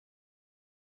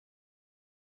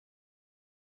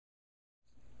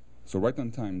So right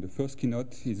on time, the first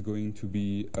keynote is going to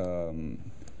be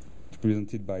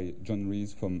presented by John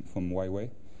Roese from Huawei.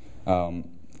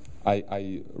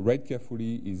 I read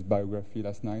carefully his biography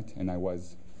last night, and I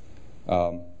was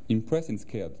impressed and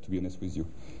scared, to be honest with you.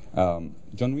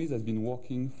 John Roese has been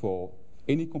working for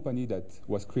any company that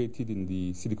was created in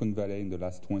the Silicon Valley in the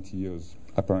last 20 years,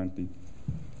 apparently.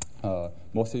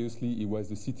 More seriously, he was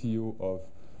the CTO of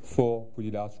 4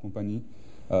 pretty large companies,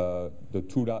 the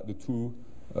two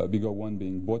bigger one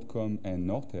being Broadcom and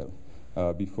Nortel,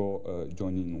 before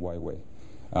joining Huawei.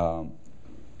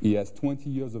 He has 20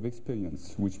 years of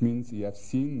experience, which means he has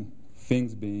seen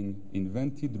things being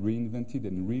invented, reinvented,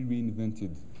 and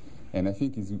reinvented. And I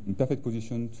think he's in perfect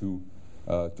position to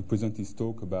present his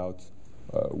talk about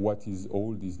what is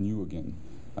old is new again.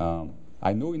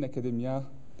 I know in academia,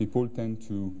 people tend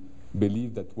to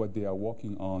believe that what they are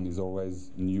working on is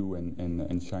always new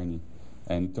and shiny.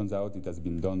 And it turns out it has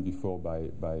been done before by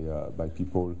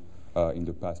people in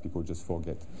the past. People just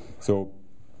forget. So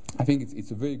I think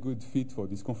it's a very good fit for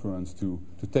this conference to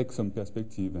take some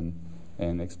perspective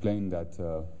and explain that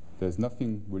there's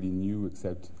nothing really new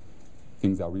except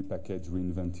things are repackaged,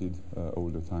 reinvented all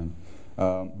the time.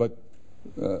 But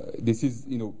this is,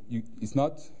 it's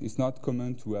not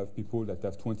common to have people that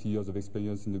have 20 years of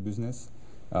experience in the business.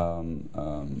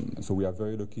 So we are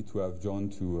very lucky to have John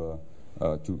to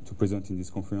present in this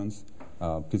conference.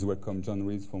 Please welcome John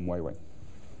Roese from Huawei.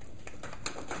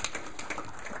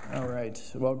 All right.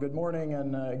 Well, good morning,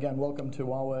 and again, welcome to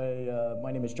Huawei.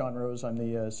 My name is John Roese. I'm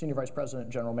the Senior Vice President,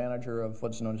 General Manager of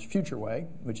what's known as Futurewei,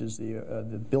 which is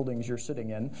the buildings you're sitting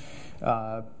in.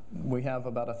 We have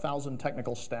about 1,000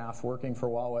 technical staff working for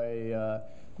Huawei,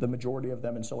 the majority of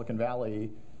them in Silicon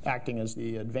Valley, acting as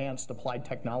the advanced applied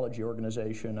technology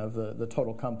organization of the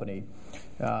total company.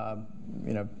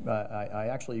 I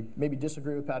actually maybe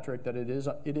disagree with Patrick that it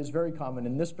is very common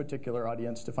in this particular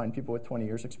audience to find people with 20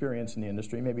 years experience in the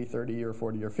industry, maybe 30 or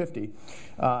 40 or 50.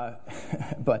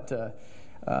 But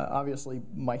obviously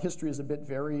my history is a bit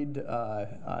varied.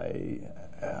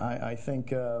 I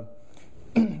think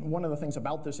one of the things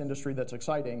about this industry that's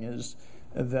exciting is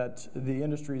that the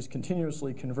industries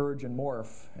continuously converge and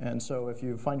morph. And so if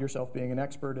you find yourself being an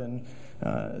expert in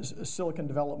silicon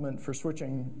development for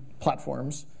switching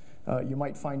platforms, you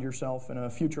might find yourself in a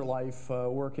future life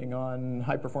working on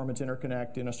high-performance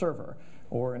interconnect in a server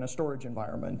or in a storage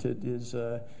environment. It is,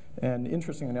 and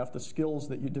interesting enough, the skills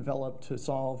that you develop to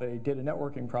solve a data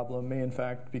networking problem may in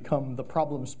fact become the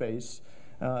problem space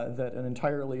that an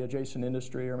entirely adjacent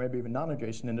industry or maybe even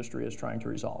non-adjacent industry is trying to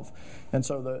resolve. And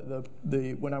so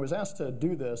when I was asked to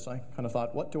do this, I kind of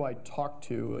thought, what do I talk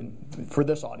to for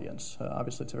this audience?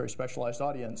 Obviously, it's a very specialized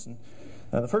audience. And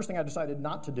the first thing I decided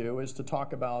not to do is to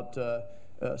talk about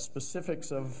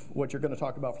specifics of what you're going to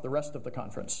talk about for the rest of the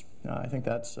conference. I think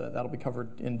that'll be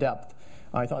covered in depth.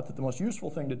 I thought that the most useful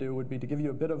thing to do would be to give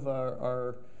you a bit of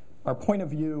our point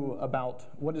of view about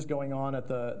what is going on at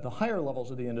the higher levels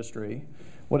of the industry,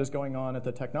 what is going on at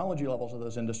the technology levels of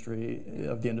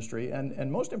the industry,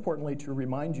 and most importantly, to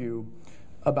remind you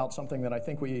about something that I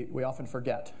think we often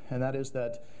forget, and that is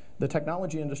that the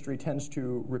technology industry tends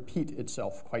to repeat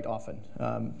itself quite often.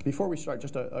 Before we start,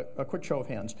 just a quick show of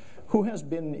hands. Who has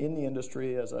been in the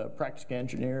industry as a practicing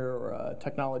engineer or a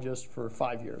technologist for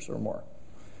 5 years or more?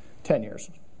 10 years?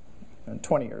 And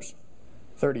 20 years?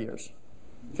 30 years?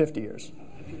 50 years.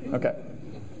 Okay.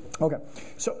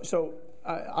 So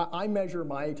I measure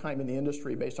my time in the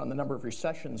industry based on the number of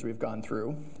recessions we've gone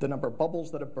through, the number of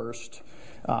bubbles that have burst,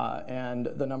 and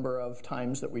the number of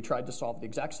times that we tried to solve the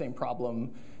exact same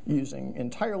problem using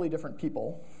entirely different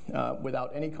people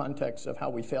without any context of how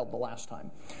we failed the last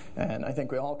time. And I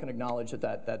think we all can acknowledge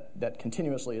that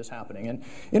continuously is happening. And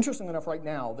interestingly enough, right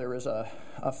now, there is a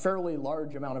fairly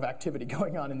large amount of activity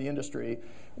going on in the industry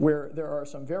where there are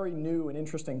some very new and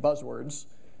interesting buzzwords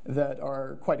that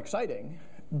are quite exciting,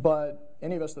 but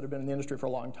any of us that have been in the industry for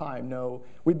a long time know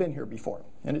we've been here before.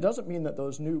 And it doesn't mean that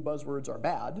those new buzzwords are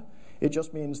bad. It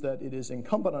just means that it is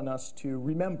incumbent on us to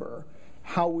remember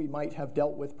how we might have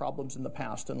dealt with problems in the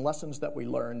past and lessons that we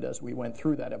learned as we went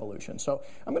through that evolution. So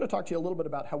I'm going to talk to you a little bit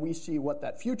about how we see what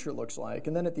that future looks like.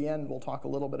 And then at the end, we'll talk a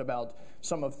little bit about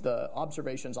some of the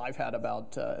observations I've had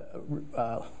about,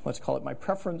 let's call it my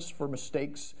preference for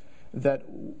mistakes that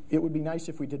it would be nice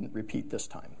if we didn't repeat this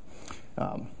time.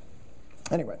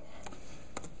 Anyway.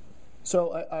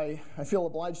 So I feel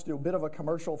obliged to do a bit of a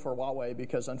commercial for Huawei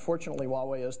because unfortunately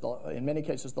Huawei is, in many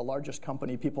cases, the largest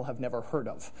company people have never heard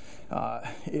of.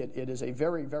 It is a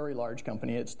very, very large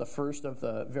company. It's the first of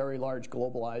the very large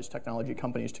globalized technology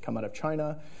companies to come out of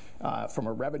China. From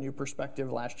a revenue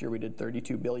perspective, last year we did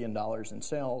 $32 billion in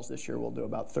sales. This year we'll do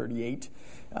about 38.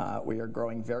 We are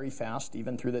growing very fast,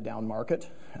 even through the down market.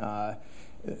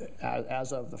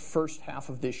 As of the first half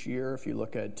of this year, if you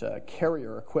look at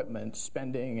carrier equipment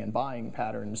spending and buying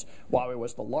patterns, Huawei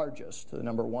was the largest, the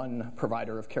number one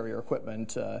provider of carrier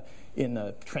equipment in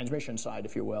the transmission side,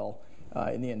 if you will,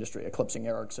 in the industry, eclipsing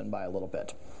Ericsson by a little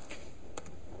bit.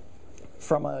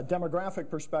 From a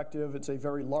demographic perspective, it's a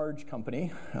very large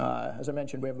company. As I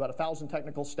mentioned, we have about 1,000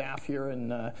 technical staff here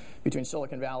in between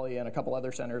Silicon Valley and a couple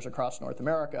other centers across North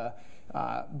America.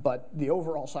 But the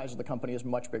overall size of the company is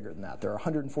much bigger than that. There are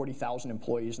 140,000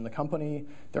 employees in the company.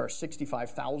 There are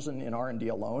 65,000 in R&D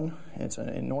alone. It's an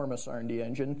enormous R&D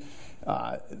engine.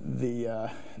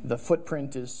 The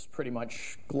footprint is pretty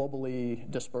much globally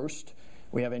dispersed.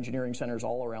 We have engineering centers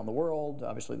all around the world.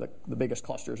 Obviously, the biggest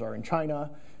clusters are in China,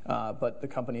 but the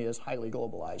company is highly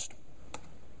globalized.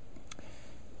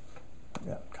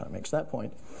 Yeah, kind of makes that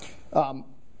point.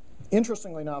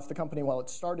 Interestingly enough, the company, while it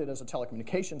started as a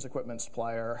telecommunications equipment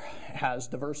supplier, has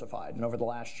diversified. And over the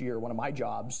last year, one of my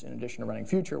jobs, in addition to running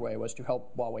Futurewei, was to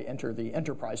help Huawei enter the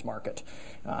enterprise market.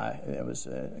 It was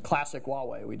a classic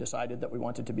Huawei. We decided that we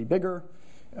wanted to be bigger.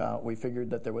 We figured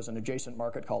that there was an adjacent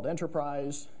market called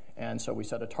enterprise. And so we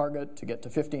set a target to get to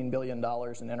 $15 billion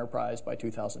in enterprise by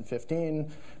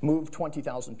 2015, moved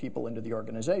 20,000 people into the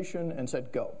organization, and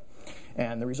said, go.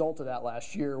 And the result of that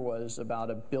last year was about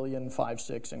 $1.56 billion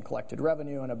in collected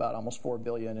revenue and about almost $4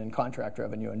 billion in contract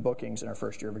revenue and bookings in our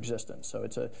first year of existence. So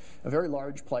it's a very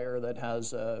large player that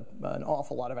has an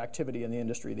awful lot of activity in the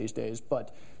industry these days,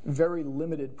 but very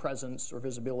limited presence or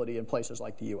visibility in places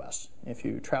like the US. If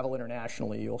you travel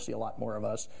internationally, you'll see a lot more of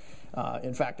us.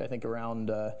 In fact, I think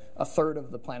around a third of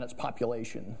the planet's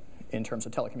population in terms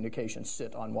of telecommunications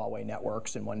sit on Huawei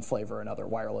networks in one flavor or another,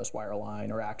 wireless, wireline,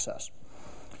 or access.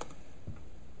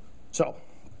 So,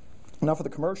 enough of the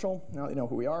commercial. Now that you know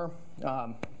who we are.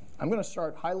 I'm going to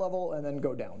start high level and then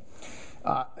go down.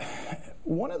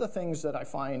 One of the things that I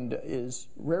find is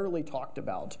rarely talked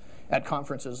about at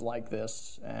conferences like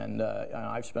this, and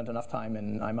I've spent enough time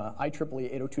in, I'm a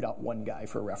IEEE 802.1 guy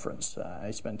for reference.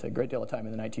 I spent a great deal of time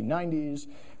in the 1990s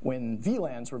when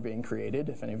VLANs were being created,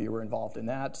 if any of you were involved in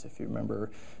that. If you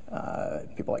remember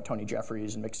people like Tony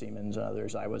Jeffries and Mick Siemens and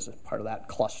others, I was part of that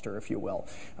cluster, if you will.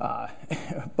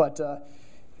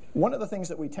 One of the things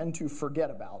that we tend to forget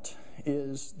about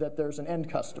is that there's an end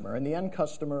customer, and the end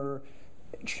customer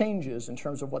changes in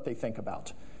terms of what they think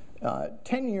about.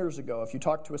 10 years ago, if you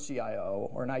talked to a CIO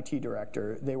or an IT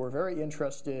director, they were very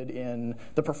interested in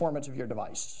the performance of your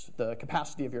device, the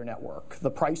capacity of your network,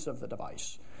 the price of the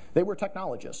device. They were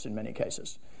technologists in many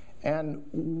cases.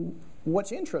 And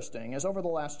what's interesting is over the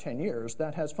last 10 years,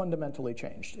 that has fundamentally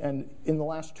changed. And in the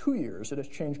last 2 years, it has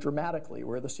changed dramatically,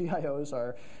 where the CIOs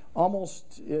are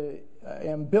almost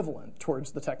ambivalent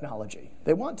towards the technology.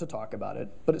 They want to talk about it,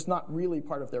 but it's not really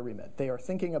part of their remit. They are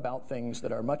thinking about things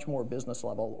that are much more business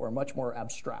level or much more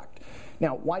abstract.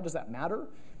 Now, why does that matter?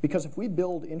 Because if we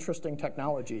build interesting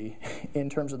technology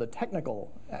in terms of the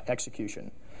technical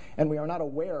execution, and we are not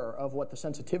aware of what the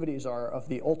sensitivities are of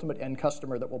the ultimate end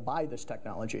customer that will buy this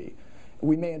technology,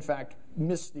 we may in fact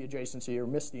miss the adjacency or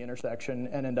miss the intersection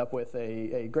and end up with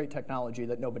a great technology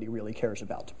that nobody really cares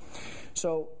about.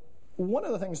 So one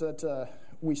of the things that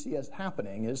we see as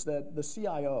happening is that the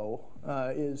CIO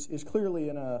is clearly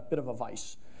in a bit of a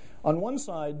vice. On one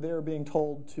side, they're being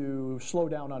told to slow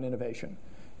down on innovation.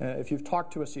 If you've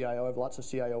talked to a CIO, I have lots of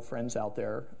CIO friends out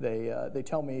there, they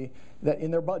tell me that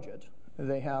in their budget,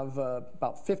 they have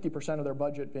about 50% of their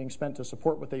budget being spent to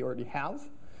support what they already have,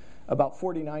 about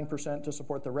 49% to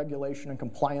support the regulation and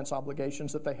compliance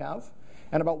obligations that they have,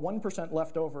 and about 1%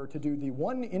 left over to do the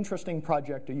one interesting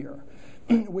project a year,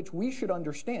 which we should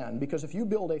understand, because if you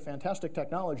build a fantastic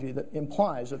technology that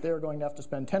implies that they're going to have to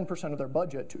spend 10% of their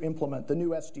budget to implement the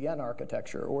new SDN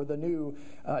architecture or the new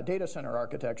data center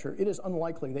architecture, it is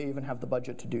unlikely they even have the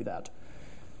budget to do that.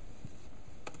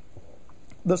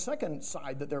 The second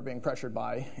side that they're being pressured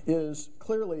by is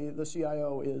clearly the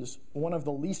CIO is one of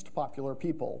the least popular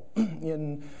people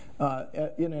in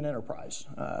an enterprise.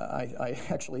 I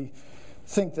actually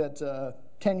think that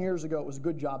 10 years ago it was a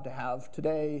good job to have.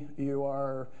 Today you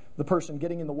are the person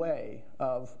getting in the way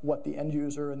of what the end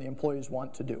user and the employees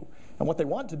want to do. And what they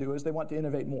want to do is they want to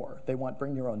innovate more. They want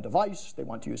bring your own device. They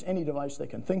want to use any device they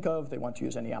can think of. They want to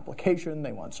use any application.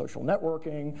 They want social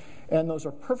networking. And those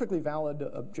are perfectly valid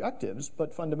objectives,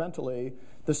 but fundamentally,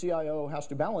 the CIO has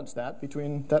to balance that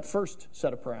between that first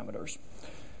set of parameters.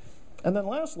 And then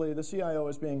lastly, the CIO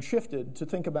is being shifted to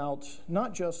think about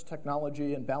not just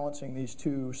technology and balancing these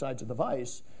two sides of the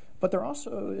vice, but there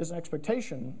also is an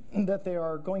expectation that they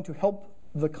are going to help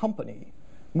the company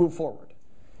move forward.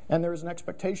 And there is an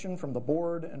expectation from the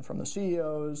board and from the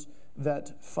CEOs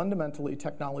that fundamentally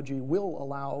technology will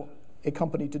allow a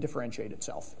company to differentiate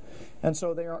itself. And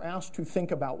so they are asked to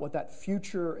think about what that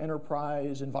future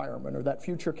enterprise environment or that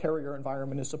future carrier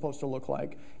environment is supposed to look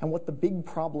like and what the big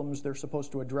problems they're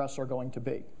supposed to address are going to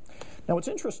be. Now, what's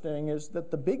interesting is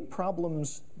that the big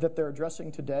problems that they're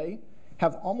addressing today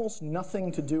have almost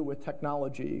nothing to do with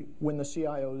technology when the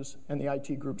CIOs and the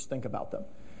IT groups think about them.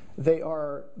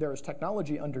 There is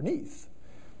technology underneath,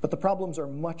 but the problems are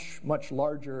much, much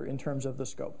larger in terms of the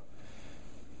scope.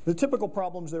 The typical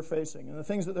problems they're facing and the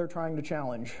things that they're trying to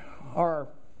challenge are,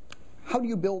 how do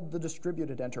you build the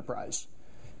distributed enterprise?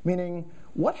 Meaning,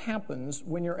 what happens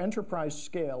when your enterprise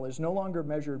scale is no longer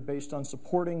measured based on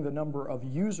supporting the number of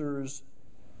users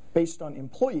based on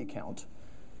employee count,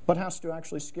 but has to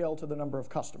actually scale to the number of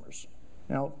customers?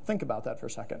 Now, think about that for a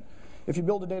second. If you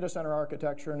build a data center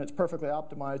architecture and it's perfectly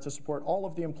optimized to support all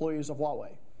of the employees of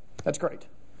Huawei, that's great.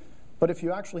 But if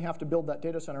you actually have to build that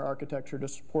data center architecture to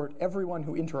support everyone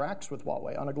who interacts with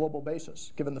Huawei on a global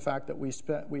basis, given the fact that we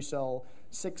sell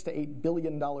 $6 to $8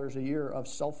 billion a year of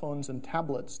cell phones and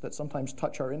tablets that sometimes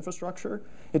touch our infrastructure,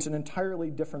 it's an entirely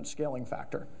different scaling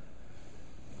factor.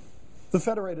 The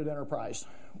federated enterprise.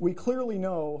 We clearly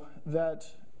know that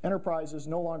enterprises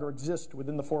no longer exist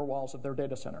within the four walls of their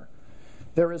data center.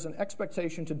 There is an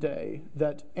expectation today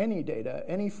that any data,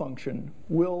 any function,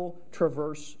 will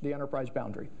traverse the enterprise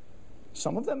boundary.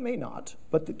 Some of them may not,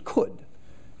 but it could.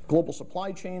 Global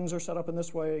supply chains are set up in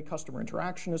this way. Customer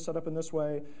interaction is set up in this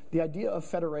way. The idea of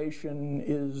federation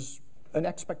is an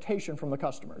expectation from the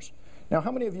customers. Now,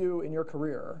 how many of you in your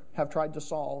career have tried to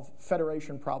solve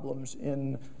federation problems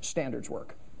in standards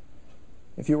work?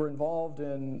 If you were involved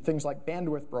in things like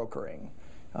bandwidth brokering,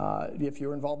 if you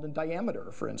were involved in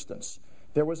diameter, for instance,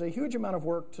 there was a huge amount of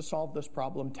work to solve this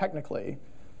problem technically,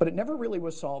 but it never really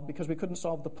was solved because we couldn't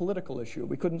solve the political issue.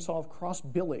 We couldn't solve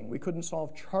cross-billing. We couldn't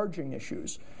solve charging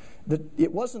issues.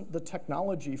 It wasn't the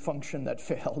technology function that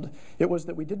failed. It was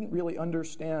that we didn't really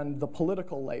understand the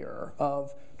political layer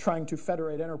of trying to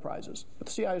federate enterprises. But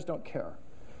the CIOs don't care.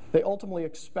 They ultimately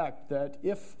expect that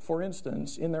if, for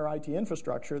instance, in their IT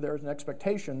infrastructure, there is an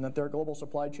expectation that their global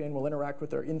supply chain will interact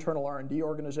with their internal R&D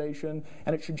organization,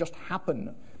 and it should just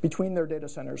happen between their data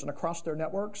centers and across their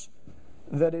networks,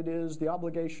 that it is the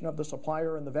obligation of the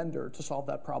supplier and the vendor to solve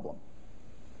that problem.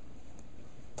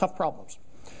 Tough problems.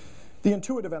 The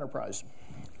intuitive enterprise.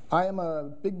 I am a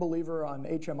big believer on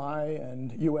HMI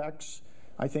and UX.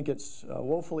 I think it's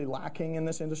woefully lacking in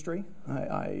this industry.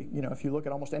 If you look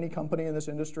at almost any company in this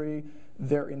industry,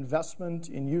 their investment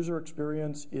in user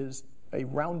experience is a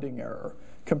rounding error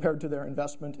compared to their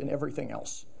investment in everything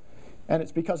else. And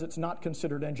it's because it's not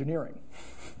considered engineering.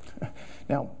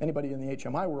 Now, anybody in the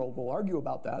HMI world will argue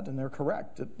about that, and they're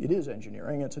correct. It is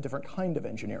engineering. It's a different kind of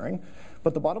engineering.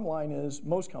 But the bottom line is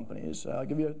most companies, I'll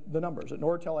give you the numbers. At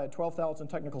Nortel, I had 12,000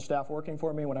 technical staff working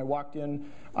for me. When I walked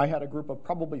in, I had a group of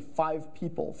probably 5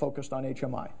 people focused on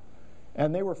HMI.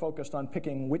 And they were focused on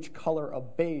picking which color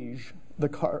of beige the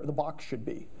box should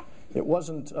be. It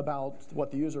wasn't about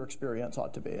what the user experience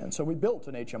ought to be. And so we built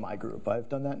an HMI group. I've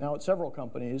done that now at several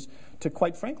companies to,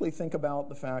 quite frankly, think about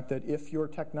the fact that if your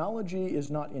technology is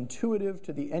not intuitive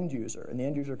to the end user, and the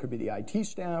end user could be the IT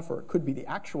staff or it could be the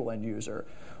actual end user,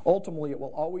 ultimately it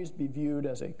will always be viewed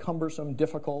as a cumbersome,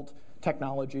 difficult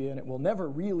technology, and it will never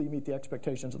really meet the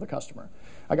expectations of the customer.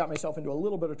 I got myself into a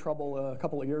little bit of trouble a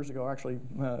couple of years ago, actually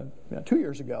 2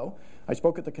 years ago. I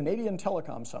spoke at the Canadian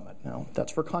Telecom Summit. Now,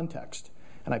 that's for context.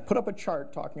 And I put up a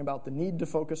chart talking about the need to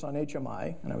focus on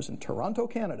HMI, and I was in Toronto,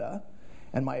 Canada,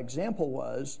 and my example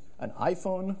was an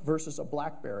iPhone versus a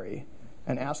BlackBerry,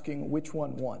 and asking which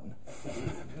one won.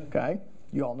 Okay?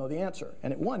 You all know the answer.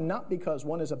 And it won not because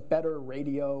one is a better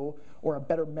radio or a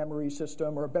better memory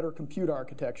system or a better compute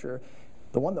architecture.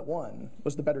 The one that won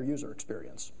was the better user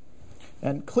experience.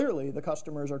 And clearly, the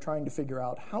customers are trying to figure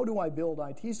out, how do I build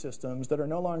IT systems that are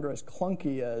no longer as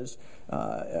clunky as,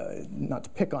 not to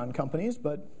pick on companies,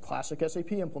 but classic SAP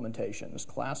implementations,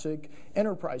 classic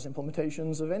enterprise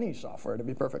implementations of any software, to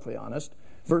be perfectly honest,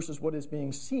 versus what is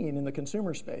being seen in the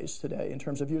consumer space today in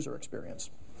terms of user experience.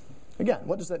 Again,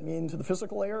 what does that mean to the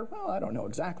physical layer? Well, I don't know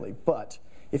exactly, but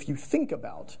if you think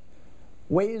about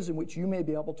ways in which you may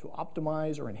be able to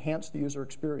optimize or enhance the user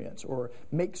experience, or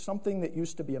make something that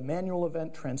used to be a manual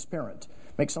event transparent,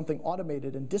 make something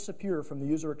automated and disappear from the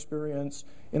user experience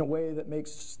in a way that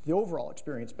makes the overall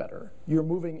experience better, you're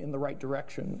moving in the right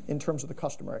direction in terms of the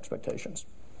customer expectations.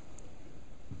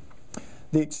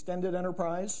 The extended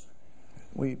enterprise,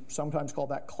 we sometimes call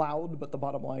that cloud, but the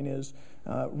bottom line is,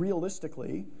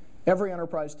 realistically, every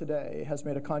enterprise today has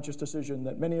made a conscious decision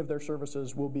that many of their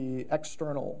services will be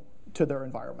external to their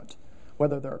environment.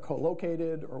 Whether they're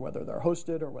co-located, or whether they're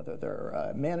hosted, or whether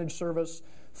they're managed service,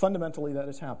 fundamentally that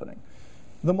is happening.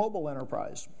 The mobile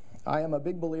enterprise. I am a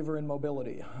big believer in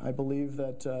mobility. I believe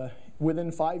that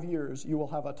within 5 years, you will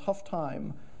have a tough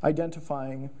time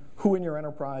identifying who in your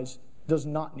enterprise does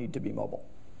not need to be mobile.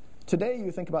 Today,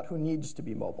 you think about who needs to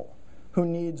be mobile, who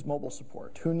needs mobile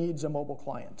support, who needs a mobile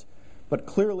client. But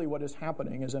clearly what is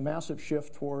happening is a massive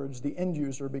shift towards the end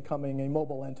user becoming a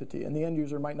mobile entity. And the end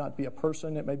user might not be a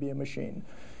person, it may be a machine.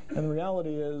 And the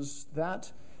reality is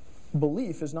that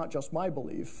belief is not just my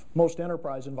belief. Most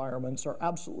enterprise environments are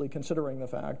absolutely considering the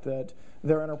fact that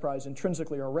their enterprise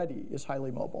intrinsically already is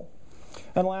highly mobile.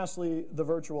 And lastly, the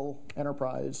virtual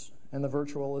enterprise and the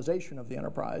virtualization of the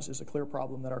enterprise is a clear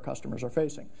problem that our customers are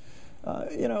facing.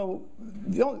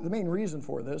 The main reason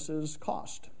for this is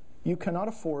cost. You cannot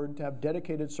afford to have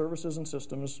dedicated services and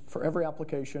systems for every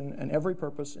application and every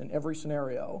purpose in every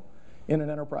scenario in an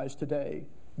enterprise today,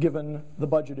 given the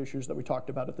budget issues that we talked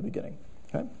about at the beginning.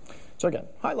 Okay? So again,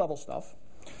 high-level stuff.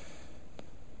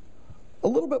 A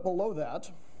little bit below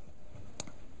that,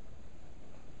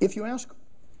 if you ask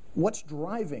what's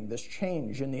driving this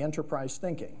change in the enterprise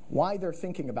thinking, why they're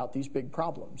thinking about these big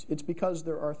problems, it's because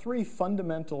there are 3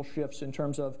 fundamental shifts in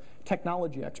terms of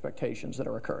technology expectations that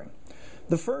are occurring.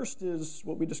 The first is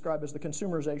what we describe as the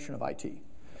consumerization of IT.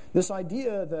 This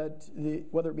idea that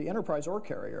whether it be enterprise or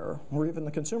carrier, or even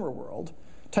the consumer world,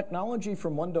 technology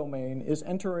from one domain is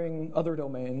entering other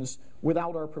domains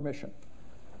without our permission.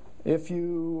 Let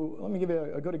me give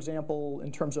you a good example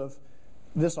in terms of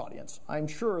this audience. I'm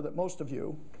sure that most of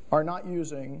you are not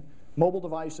using mobile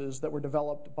devices that were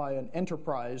developed by an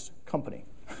enterprise company.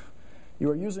 You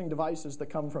are using devices that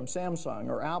come from Samsung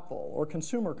or Apple or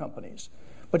consumer companies,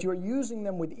 but you are using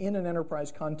them within an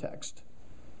enterprise context.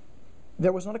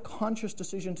 There was not a conscious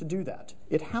decision to do that.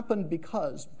 It happened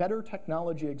because better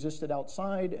technology existed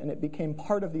outside, and it became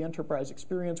part of the enterprise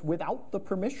experience without the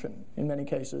permission, in many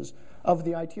cases, of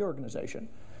the IT organization.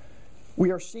 We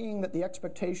are seeing that the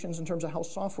expectations in terms of how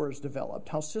software is developed,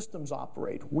 how systems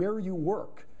operate, where you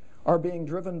work, are being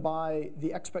driven by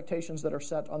the expectations that are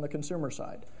set on the consumer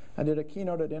side. I did a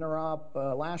keynote at Interop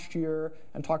last year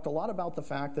and talked a lot about the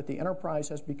fact that the enterprise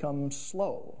has become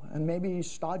slow and maybe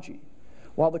stodgy,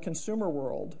 while the consumer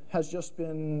world has just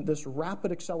been this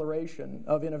rapid acceleration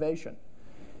of innovation.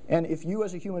 And if you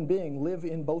as a human being live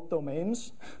in both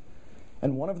domains,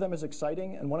 and one of them is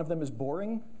exciting and one of them is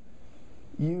boring,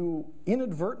 you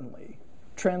inadvertently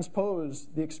transpose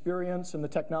the experience and the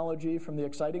technology from the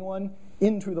exciting one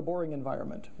into the boring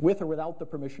environment, with or without the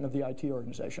permission of the IT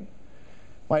organization.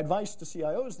 My advice to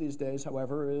CIOs these days,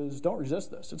 however, is don't resist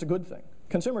this. It's a good thing.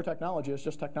 Consumer technology is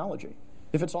just technology.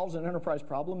 If it solves an enterprise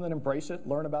problem, then embrace it,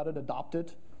 learn about it, adopt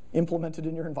it, implement it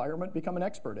in your environment, become an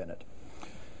expert in it.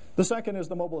 The second is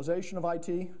the mobilization of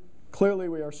IT. Clearly,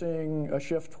 we are seeing a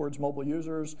shift towards mobile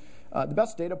users. The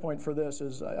best data point for this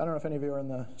is, I don't know if any of you are in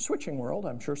the switching world.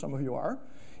 I'm sure some of you are.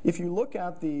 If you look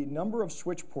at the number of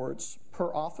switch ports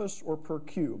per office or per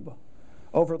cube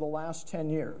over the last 10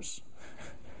 years,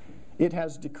 it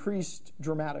has decreased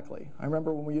dramatically. I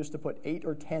remember when we used to put 8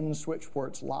 or 10 switch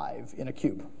ports live in a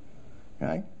cube.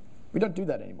 Okay? We don't do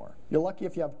that anymore. You're lucky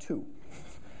if you have 2.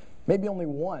 Maybe only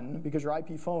 1, because your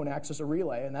IP phone acts as a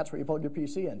relay, and that's where you plug your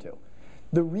PC into.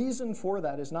 The reason for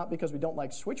that is not because we don't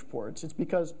like switch ports. It's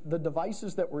because the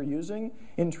devices that we're using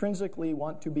intrinsically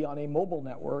want to be on a mobile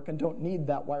network and don't need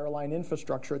that wireline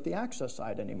infrastructure at the access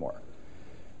side anymore.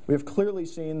 We have clearly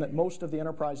seen that most of the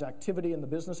enterprise activity and the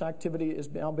business activity is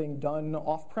now being done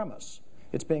off-premise.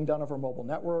 It's being done over mobile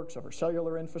networks, over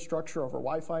cellular infrastructure, over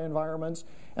Wi-Fi environments,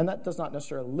 and that does not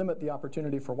necessarily limit the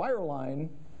opportunity for wireline.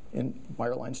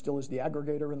 Wireline still is the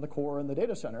aggregator in the core in the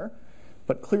data center,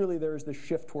 but clearly there is this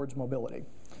shift towards mobility.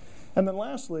 And then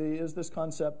lastly is this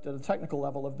concept at a technical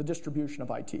level of the distribution of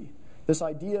IT. This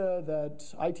idea that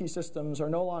IT systems are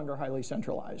no longer highly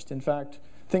centralized. In fact,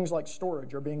 things like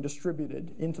storage are being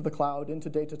distributed into the cloud, into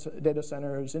data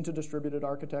centers, into distributed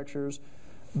architectures.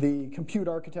 The compute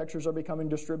architectures are becoming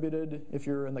distributed if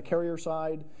you're in the carrier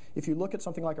side. If you look at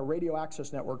something like a radio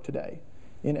access network today,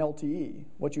 in LTE,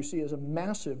 what you see is a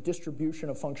massive distribution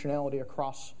of functionality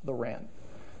across the RAN.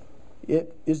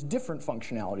 It is different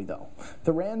functionality, though.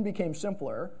 The RAN became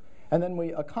simpler, and then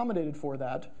we accommodated for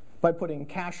that by putting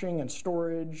caching and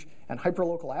storage and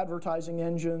hyperlocal advertising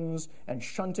engines and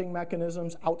shunting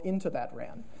mechanisms out into that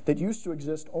RAN that used to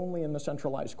exist only in the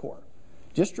centralized core.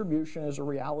 Distribution is a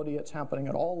reality. It's happening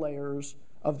at all layers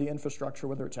of the infrastructure,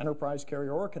 whether it's enterprise,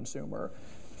 carrier, or consumer.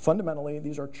 Fundamentally,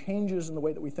 these are changes in the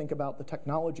way that we think about the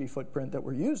technology footprint that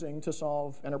we're using to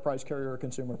solve enterprise, carrier, or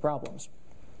consumer problems.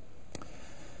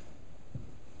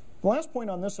 The last point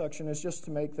on this section is just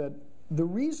to make that the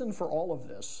reason for all of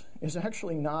this is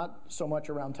actually not so much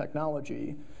around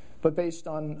technology, but based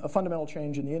on a fundamental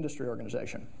change in the industry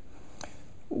organization.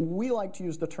 We like to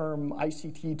use the term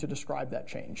ICT to describe that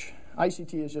change.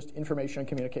 ICT is just information and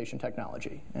communication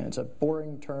technology, and it's a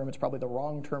boring term. It's probably the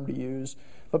wrong term to use,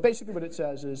 but basically what it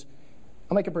says is,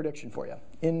 I'll make a prediction for you.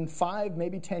 In 5,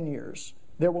 maybe 10 years,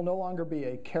 there will no longer be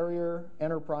a carrier,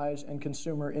 enterprise, and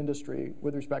consumer industry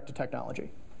with respect to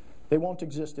technology. They won't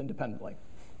exist independently.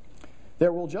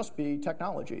 There will just be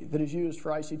technology that is used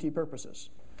for ICT purposes.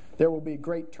 There will be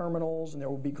great terminals, and there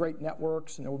will be great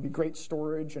networks, and there will be great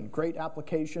storage and great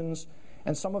applications,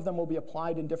 and some of them will be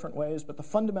applied in different ways, but the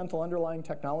fundamental underlying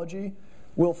technology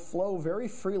will flow very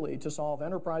freely to solve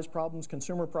enterprise problems,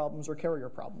 consumer problems, or carrier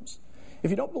problems. If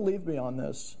you don't believe me on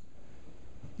this,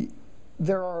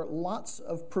 there are lots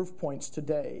of proof points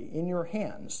today in your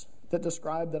hands that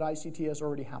describe that ICT has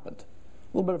already happened.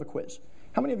 A little bit of a quiz.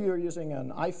 How many of you are using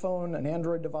an iPhone, an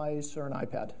Android device, or an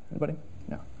iPad? Anybody?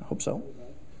 No, I hope so.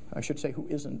 I should say who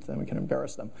isn't, then we can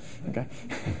embarrass them. Okay.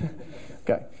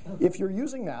 Okay. If you're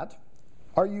using that,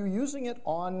 are you using it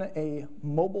on a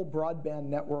mobile broadband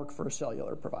network for a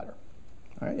cellular provider?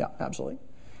 All right, yeah, absolutely.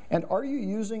 And are you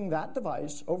using that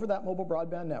device over that mobile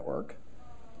broadband network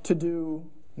to do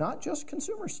not just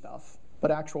consumer stuff, but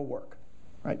actual work,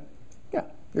 right? Yeah,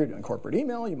 you're doing corporate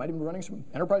email. You might even be running some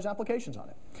enterprise applications on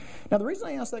it. Now, the reason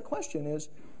I ask that question is,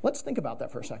 let's think about that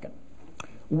for a second.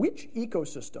 Which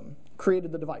ecosystem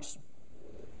created the device?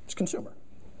 It's consumer.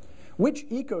 Which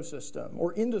ecosystem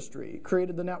or industry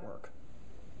created the network?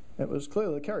 It was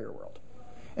clearly the carrier world.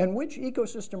 And which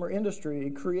ecosystem or industry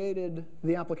created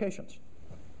the applications?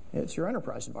 It's your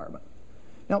enterprise environment.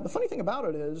 Now, the funny thing about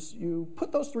it is you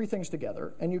put those three things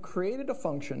together and you created a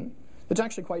function that's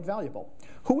actually quite valuable.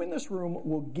 Who in this room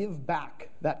will give back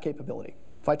that capability?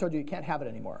 If I told you you can't have it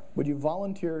anymore, would you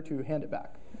volunteer to hand it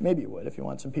back? Maybe you would if you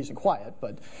want some peace and quiet,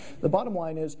 but the bottom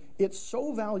line is it's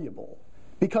so valuable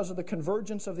because of the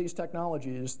convergence of these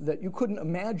technologies that you couldn't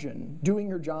imagine doing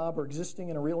your job or existing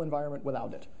in a real environment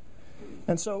without it.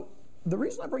 And so the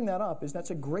reason I bring that up is that's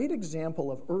a great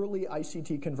example of early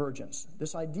ICT convergence,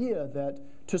 this idea that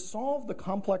to solve the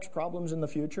complex problems in the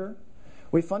future,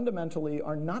 we fundamentally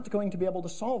are not going to be able to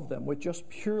solve them with just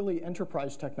purely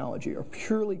enterprise technology or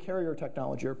purely carrier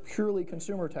technology or purely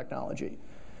consumer technology.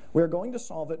 We're going to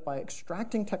solve it by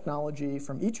extracting technology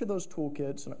from each of those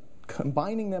toolkits and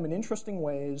combining them in interesting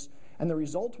ways, and the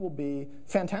result will be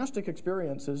fantastic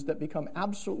experiences that become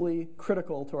absolutely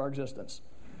critical to our existence.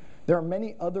 There are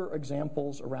many other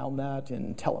examples around that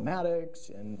in telematics,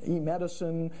 in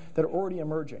e-medicine, that are already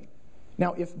emerging.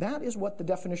 Now, if that is what the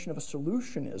definition of a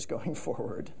solution is going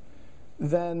forward,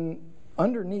 then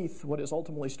underneath what is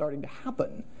ultimately starting to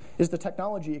happen is the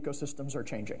technology ecosystems are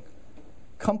changing.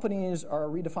 Companies are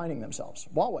redefining themselves.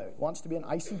 Huawei wants to be an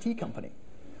ICT company.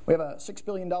 We have a $6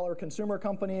 billion consumer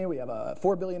company. We have a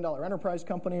 $4 billion enterprise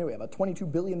company. We have a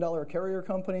 $22 billion carrier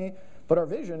company. But our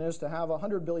vision is to have a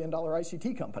 $100 billion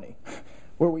ICT company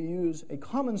where we use a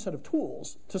common set of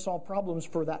tools to solve problems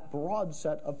for that broad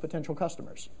set of potential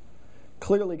customers.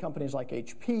 Clearly, companies like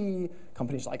HP,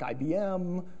 companies like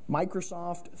IBM,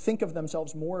 Microsoft think of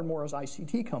themselves more and more as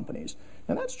ICT companies.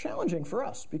 And that's challenging for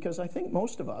us because I think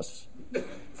most of us,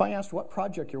 if I asked what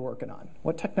project you're working on,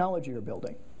 what technology you're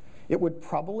building, it would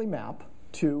probably map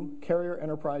to carrier,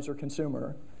 enterprise, or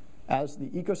consumer as the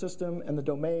ecosystem and the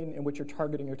domain in which you're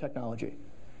targeting your technology.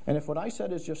 And if what I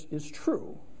said is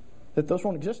true, that those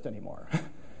won't exist anymore,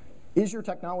 is your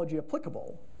technology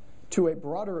applicable to a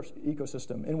broader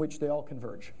ecosystem in which they all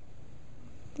converge?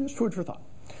 Just food for thought.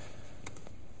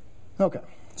 Okay,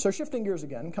 so shifting gears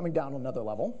again, coming down another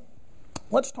level,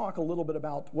 let's talk a little bit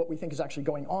about what we think is actually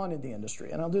going on in the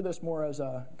industry. And I'll do this more as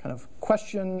a kind of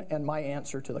question and my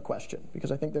answer to the question,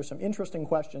 because I think there's some interesting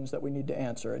questions that we need to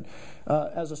answer. And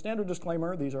as a standard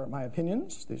disclaimer, these are my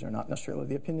opinions. These are not necessarily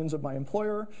the opinions of my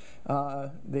employer.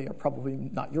 They are probably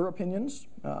not your opinions.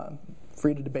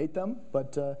 Free to debate them,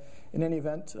 but in any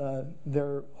event,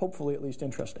 they're hopefully at least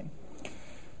interesting.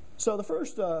 So the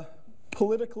first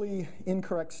politically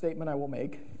incorrect statement I will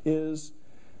make is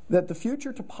that the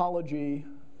future topology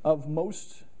of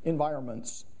most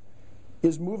environments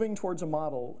is moving towards a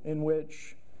model in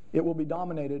which it will be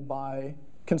dominated by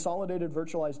consolidated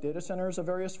virtualized data centers of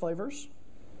various flavors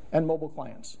and mobile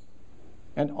clients.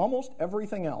 And almost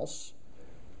everything else,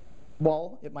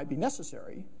 while it might be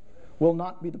necessary, will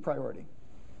not be the priority.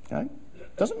 Okay?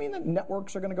 Doesn't mean that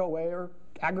networks are going to go away or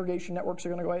aggregation networks are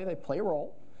going to go away. They play a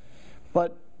role.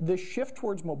 But this shift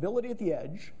towards mobility at the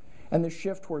edge and this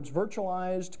shift towards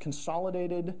virtualized,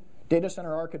 consolidated data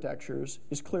center architectures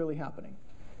is clearly happening.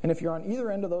 And if you're on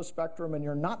either end of those spectrum and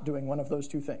you're not doing one of those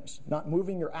two things, not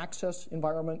moving your access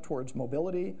environment towards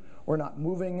mobility or not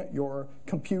moving your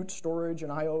compute, storage,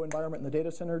 and I/O environment in the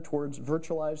data center towards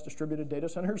virtualized distributed data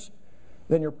centers,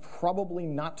 then you're probably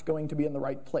not going to be in the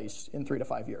right place in 3 to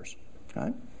 5 years.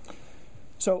 Okay?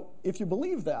 So if you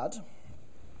believe that,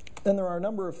 then there are a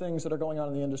number of things that are going on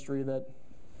in the industry that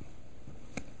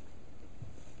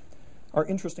are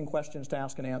interesting questions to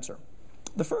ask and answer.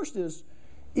 The first is,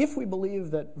 if we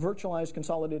believe that virtualized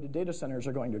consolidated data centers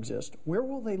are going to exist, where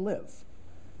will they live?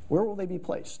 Where will they be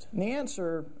placed? And the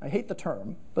answer, I hate the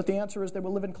term, but the answer is they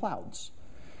will live in clouds.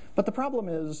 But the problem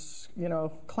is,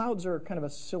 clouds are kind of a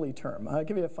silly term. I'll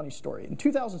give you a funny story. In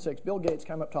 2006, Bill Gates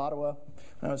came up to Ottawa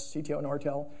when I was CTO of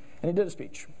Nortel, and he did a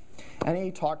speech. And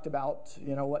he talked about,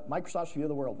 what Microsoft's view of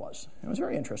the world was. It was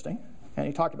very interesting. And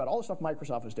he talked about all the stuff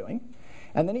Microsoft was doing.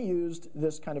 And then he used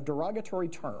this kind of derogatory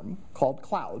term called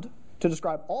cloud to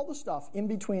describe all the stuff in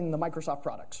between the Microsoft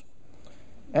products.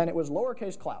 And it was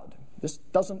lowercase cloud. This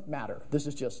doesn't matter. This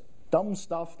is just dumb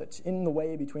stuff that's in the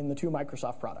way between the two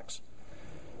Microsoft products.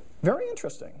 Very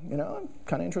interesting,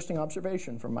 kind of interesting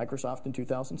observation from Microsoft in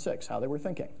 2006, how they were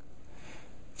thinking.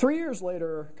 3 years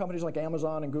later, companies like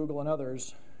Amazon and Google and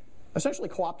others essentially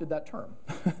co-opted that term.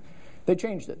 They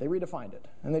changed it, they redefined it,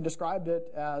 and they described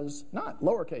it as not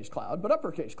lowercase cloud, but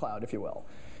uppercase cloud, if you will.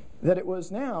 That it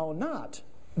was now not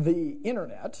the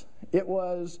internet, it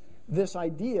was this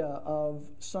idea of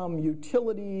some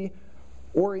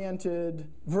utility-oriented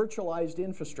virtualized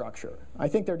infrastructure. I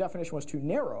think their definition was too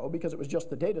narrow because it was just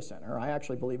the data center. I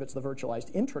actually believe it's the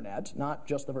virtualized internet, not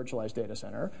just the virtualized data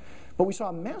center. But we saw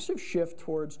a massive shift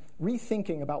towards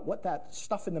rethinking about what that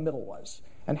stuff in the middle was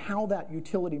and how that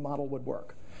utility model would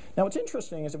work. Now what's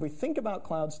interesting is if we think about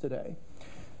clouds today,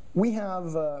 we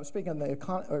have, speaking of the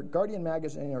Guardian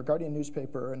magazine or Guardian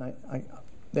newspaper, and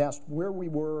they asked where we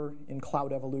were in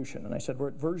cloud evolution, and I said we're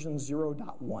at version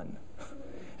 0.1.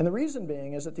 And the reason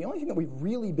being is that the only thing that we've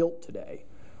really built today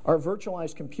are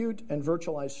virtualized compute and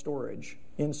virtualized storage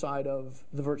inside of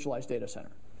the virtualized data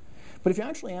center. But if you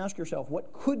actually ask yourself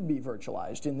what could be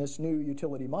virtualized in this new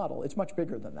utility model, it's much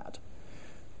bigger than that.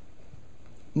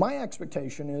 My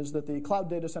expectation is that the cloud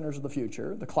data centers of the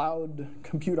future, the cloud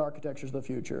compute architectures of the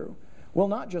future, will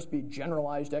not just be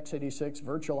generalized x86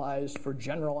 virtualized for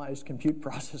generalized compute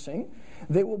processing.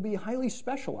 They will be highly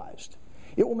specialized.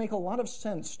 It will make a lot of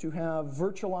sense to have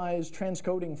virtualized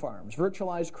transcoding farms,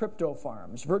 virtualized crypto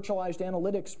farms, virtualized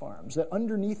analytics farms that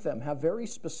underneath them have very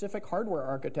specific hardware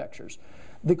architectures.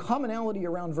 The commonality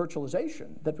around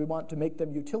virtualization, that we want to make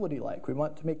them utility-like, we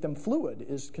want to make them fluid,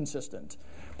 is consistent.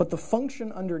 But the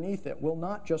function underneath it will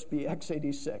not just be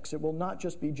x86. It will not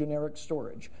just be generic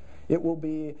storage. It will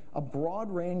be a broad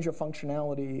range of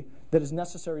functionality that is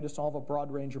necessary to solve a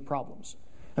broad range of problems.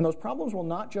 And those problems will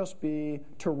not just be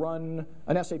to run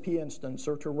an SAP instance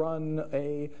or to run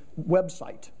a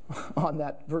website on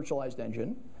that virtualized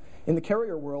engine. In the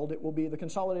carrier world, it will be the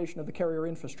consolidation of the carrier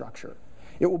infrastructure.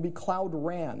 It will be Cloud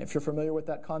RAN, if you're familiar with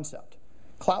that concept.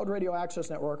 Cloud radio access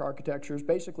network architectures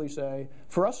basically say,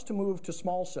 for us to move to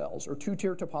small cells or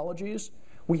two-tier topologies,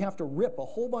 we have to rip a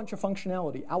whole bunch of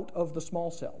functionality out of the small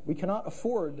cell. We cannot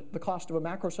afford the cost of a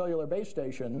macrocellular base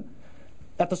station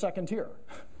at the second tier.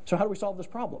 So how do we solve this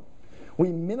problem? We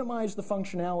minimize the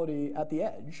functionality at the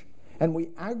edge, and we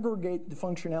aggregate the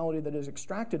functionality that is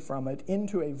extracted from it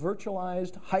into a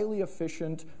virtualized, highly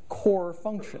efficient core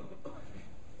function.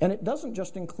 And it doesn't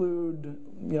just include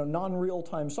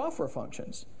non-real-time software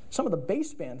functions. Some of the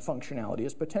baseband functionality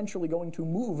is potentially going to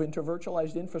move into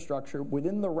virtualized infrastructure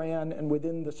within the RAN and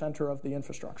within the center of the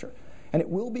infrastructure. And it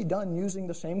will be done using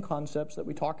the same concepts that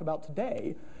we talk about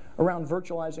today around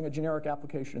virtualizing a generic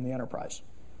application in the enterprise.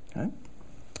 Okay?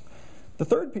 The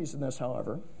third piece in this,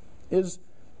 however, is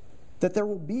that there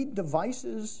will be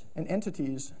devices and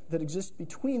entities that exist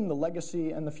between the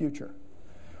legacy and the future.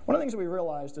 One of the things that we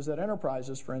realized is that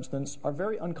enterprises, for instance, are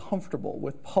very uncomfortable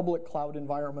with public cloud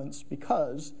environments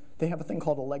because they have a thing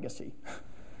called a legacy.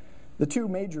 The two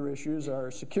major issues are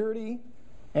security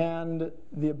and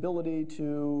the ability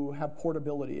to have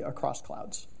portability across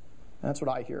clouds. That's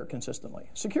what I hear consistently.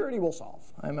 Security will solve.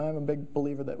 I'm a big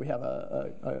believer that we have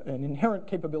an inherent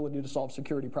capability to solve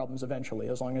security problems eventually,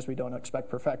 as long as we don't expect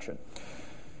perfection.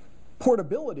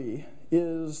 Portability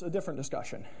is a different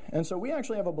discussion. And so we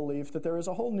actually have a belief that there is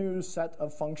a whole new set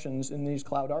of functions in these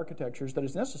cloud architectures that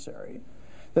is necessary,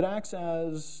 that acts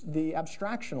as the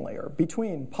abstraction layer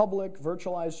between public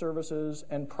virtualized services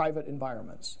and private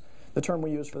environments. The term we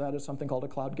use for that is something called a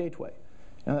cloud gateway.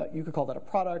 You could call that a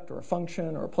product or a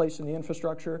function or a place in the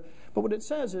infrastructure. But what it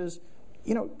says is,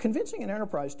 convincing an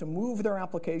enterprise to move their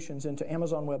applications into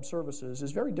Amazon Web Services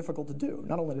is very difficult to do.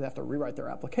 Not only do they have to rewrite their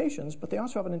applications, but they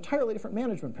also have an entirely different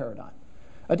management paradigm,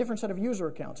 a different set of user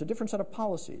accounts, a different set of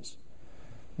policies.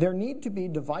 There need to be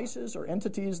devices or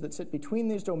entities that sit between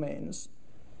these domains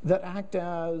that act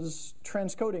as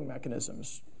transcoding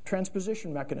mechanisms,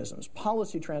 transposition mechanisms,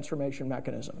 policy transformation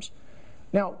mechanisms.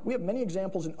 Now, we have many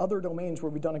examples in other domains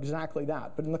where we've done exactly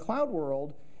that. But in the cloud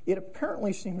world, it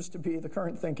apparently seems to be the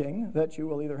current thinking that you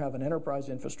will either have an enterprise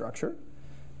infrastructure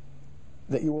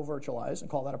that you will virtualize and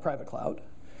call that a private cloud.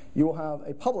 You will have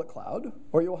a public cloud,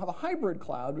 or you will have a hybrid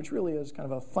cloud, which really is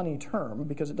kind of a funny term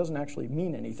because it doesn't actually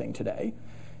mean anything today,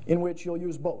 in which you'll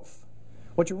use both.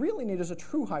 What you really need is a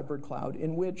true hybrid cloud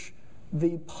in which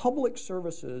the public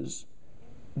services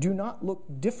do not look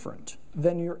different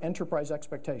than your enterprise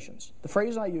expectations. The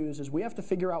phrase I use is we have to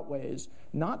figure out ways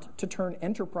not to turn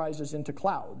enterprises into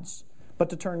clouds, but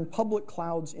to turn public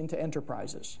clouds into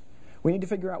enterprises. We need to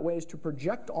figure out ways to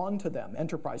project onto them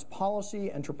enterprise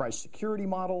policy, enterprise security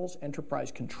models,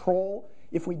 enterprise control.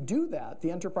 If we do that,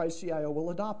 the enterprise CIO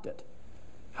will adopt it.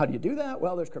 How do you do that?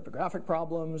 Well, there's cryptographic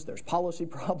problems, there's policy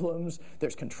problems,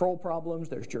 there's control problems,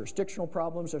 there's jurisdictional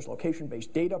problems, there's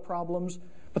location-based data problems,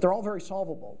 but they're all very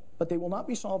solvable. But they will not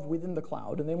be solved within the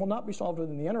cloud, and they will not be solved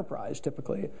within the enterprise,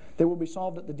 typically. They will be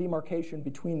solved at the demarcation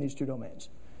between these two domains.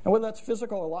 And whether that's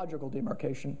physical or logical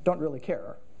demarcation, don't really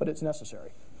care, but it's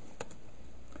necessary.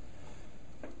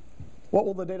 What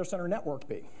will the data center network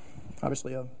be?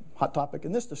 Obviously a hot topic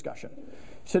in this discussion.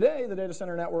 Today, the data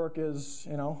center network is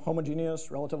homogeneous,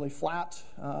 relatively flat,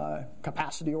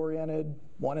 capacity-oriented,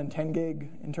 1 and 10 gig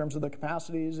in terms of the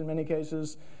capacities in many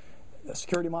cases. The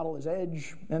security model is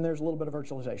edge, and there's a little bit of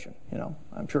virtualization.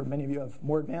 I'm sure many of you have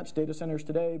more advanced data centers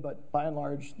today, but by and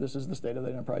large, this is the state of the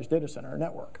enterprise data center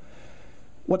network.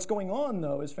 What's going on,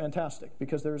 though, is fantastic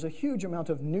because there's a huge amount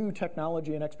of new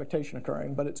technology and expectation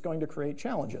occurring, but it's going to create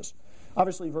challenges.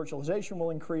 Obviously, virtualization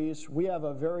will increase. We have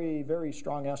a very, very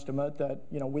strong estimate that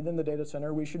within the data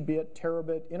center, we should be at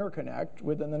terabit interconnect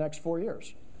within the next 4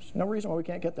 years. There's no reason why we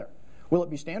can't get there. Will it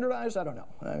be standardized? I don't know.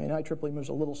 I mean, IEEE moves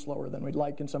a little slower than we'd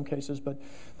like in some cases, but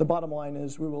the bottom line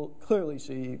is we will clearly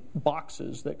see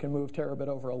boxes that can move terabit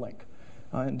over a link.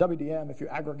 In WDM, if you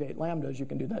aggregate lambdas, you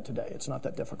can do that today. It's not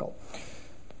that difficult.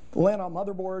 The LAN on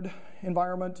motherboard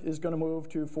environment is going to move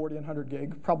to 40 and 100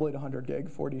 gig, probably to 100 gig.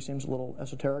 40 seems a little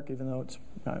esoteric, even though it's,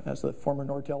 as the former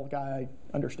Nortel guy,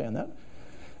 I understand that.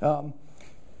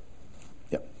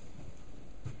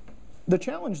 The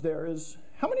challenge there is,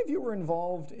 how many of you were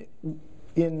involved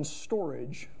in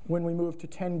storage when we moved to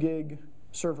 10 gig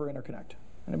server interconnect?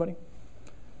 Anybody? Do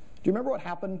you remember what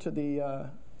happened to the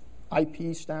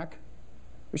IP stack?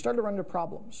 We started to run into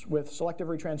problems with selective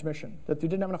retransmission, that you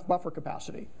didn't have enough buffer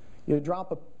capacity. You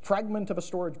drop a fragment of a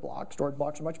storage block. Storage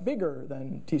blocks are much bigger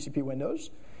than TCP windows.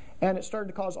 And it started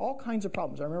to cause all kinds of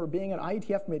problems. I remember being in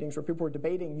IETF meetings where people were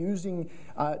debating using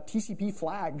TCP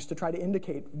flags to try to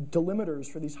indicate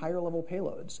delimiters for these higher level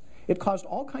payloads. It caused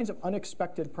all kinds of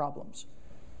unexpected problems.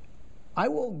 I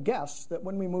will guess that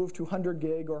when we move to 100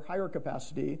 gig or higher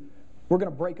capacity, we're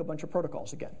going to break a bunch of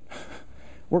protocols again.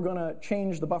 We're going to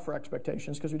change the buffer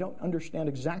expectations because we don't understand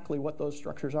exactly what those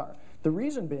structures are. The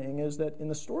reason being is that in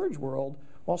the storage world,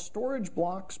 while storage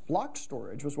block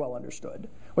storage was well understood,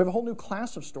 we have a whole new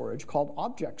class of storage called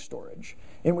object storage,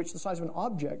 in which the size of an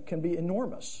object can be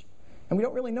enormous. And we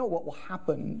don't really know what will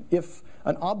happen if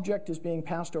an object is being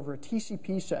passed over a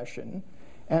TCP session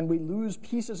and we lose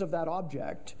pieces of that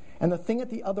object, and the thing at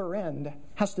the other end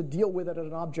has to deal with it at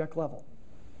an object level.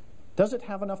 Does it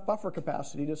have enough buffer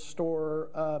capacity to store,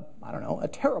 a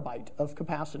terabyte of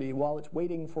capacity while it's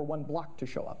waiting for one block to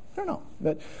show up? I don't know,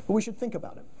 but we should think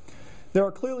about it. There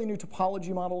are clearly new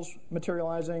topology models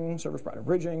materializing, service provider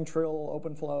bridging, Trill,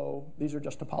 OpenFlow. These are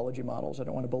just topology models. I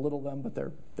don't want to belittle them, but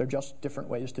they're just different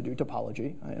ways to do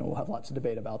topology. I know we'll have lots of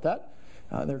debate about that.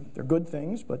 They're good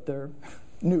things, but they're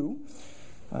new.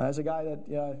 As a guy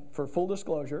that, for full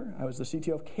disclosure, I was the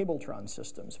CTO of Cabletron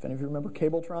Systems. If any of you remember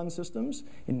Cabletron Systems,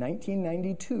 in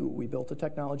 1992, we built a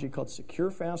technology called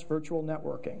Secure Fast Virtual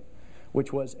Networking,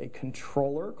 which was a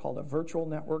controller called a virtual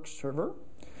network server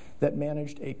that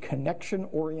managed a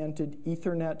connection-oriented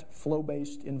Ethernet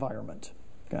flow-based environment,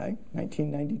 okay,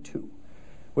 1992.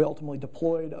 We ultimately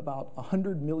deployed about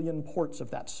 100 million ports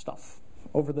of that stuff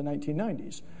over the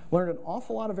 1990s. Learned an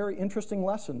awful lot of very interesting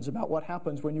lessons about what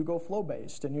happens when you go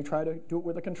flow-based and you try to do it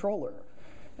with a controller.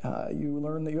 You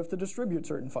learn that you have to distribute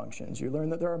certain functions. You learn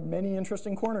that there are many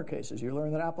interesting corner cases. You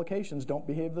learn that applications don't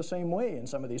behave the same way in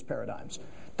some of these paradigms.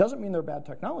 Doesn't mean they're bad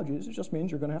technologies. It just means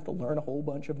you're going to have to learn a whole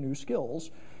bunch of new skills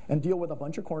and deal with a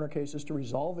bunch of corner cases to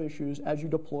resolve issues as you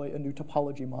deploy a new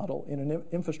topology model in an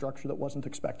infrastructure that wasn't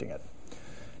expecting it.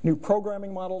 New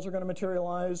programming models are going to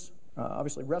materialize.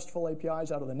 Obviously, RESTful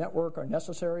APIs out of the network are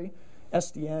necessary.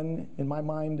 SDN, in my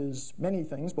mind, is many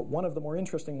things, but one of the more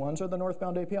interesting ones are the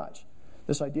northbound APIs.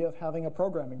 This idea of having a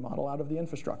programming model out of the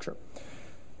infrastructure.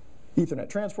 Ethernet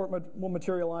transport will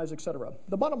materialize, et cetera.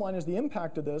 The bottom line is the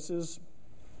impact of this is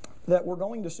that we're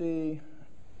going to see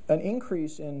an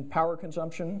increase in power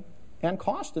consumption and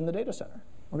cost in the data center.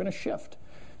 We're going to shift.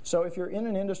 So if you're in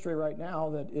an industry right now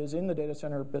that is in the data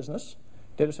center business,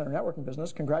 data center networking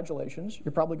business, congratulations,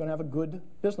 you're probably going to have a good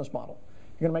business model.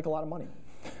 You're going to make a lot of money.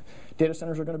 Data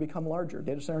centers are going to become larger.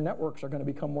 Data center networks are going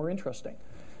to become more interesting.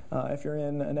 If you're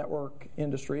in a network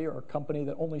industry or a company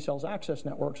that only sells access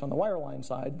networks on the wireline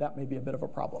side, that may be a bit of a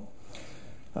problem.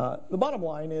 The bottom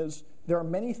line is there are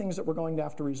many things that we're going to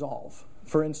have to resolve.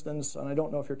 For instance, and I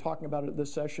don't know if you're talking about it at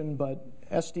this session, but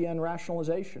SDN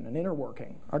rationalization and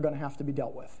interworking are going to have to be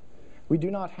dealt with. We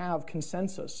do not have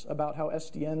consensus about how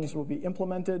SDNs will be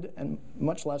implemented, and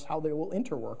much less how they will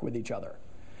interwork with each other.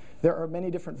 There are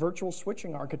many different virtual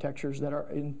switching architectures that are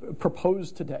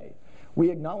proposed today. We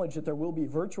acknowledge that there will be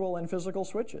virtual and physical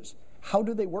switches. How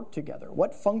do they work together?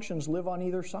 What functions live on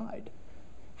either side?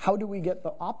 How do we get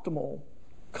the optimal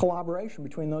collaboration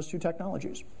between those two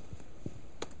technologies?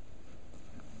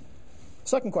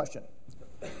 Second question,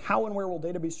 how and where will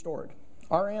data be stored?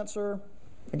 Our answer,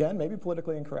 again, maybe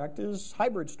politically incorrect, is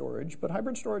hybrid storage, but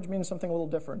hybrid storage means something a little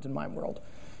different in my world.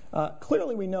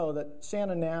 Clearly, we know that SAN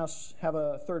and NAS have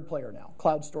a third player now,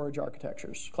 cloud storage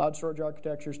architectures. Cloud storage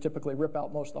architectures typically rip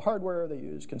out most of the hardware. They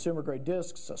use consumer-grade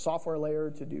disks, a software layer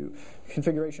to do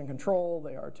configuration control.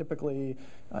 They are typically,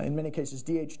 in many cases,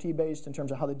 DHT-based in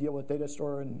terms of how they deal with data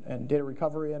store and data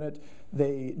recovery in it.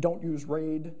 They don't use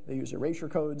RAID. They use erasure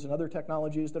codes and other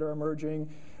technologies that are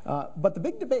emerging. But the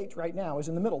big debate right now is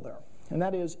in the middle there, and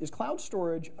that is cloud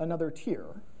storage another tier?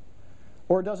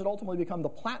 Or does it ultimately become the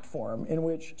platform in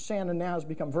which SAN and NAS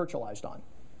become virtualized on?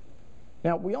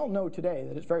 Now, we all know today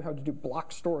that it's very hard to do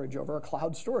block storage over a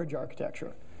cloud storage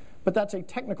architecture, but that's a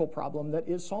technical problem that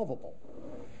is solvable.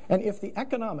 And if the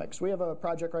economics, we have a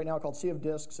project right now called Sea of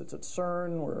Disks. It's at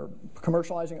CERN. We're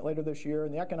commercializing it later this year,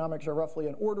 and the economics are roughly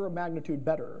an order of magnitude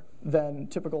better than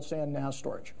typical SAN NAS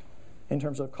storage in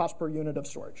terms of cost per unit of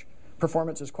storage.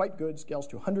 Performance is quite good, scales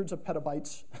to hundreds of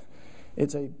petabytes.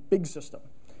 It's a big system.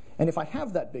 And if I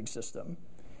have that big system,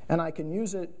 and I can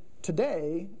use it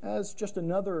today as just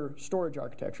another storage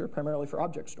architecture, primarily for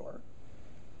object store,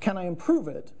 can I improve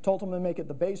it to ultimately make it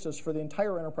the basis for the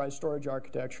entire enterprise storage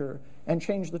architecture and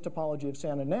change the topology of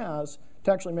SAN and NAS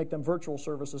to actually make them virtual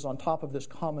services on top of this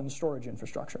common storage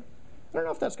infrastructure? I don't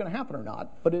know if that's going to happen or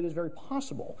not, but it is very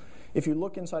possible. If you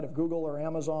look inside of Google or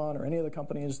Amazon or any of the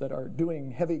companies that are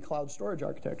doing heavy cloud storage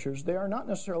architectures, they are not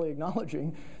necessarily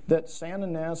acknowledging that SAN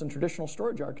and NAS and traditional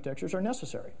storage architectures are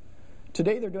necessary.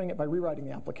 Today, they're doing it by rewriting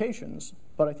the applications,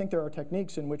 but I think there are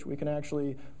techniques in which we can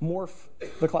actually morph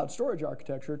the cloud storage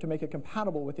architecture to make it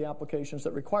compatible with the applications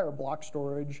that require block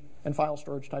storage and file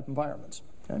storage type environments.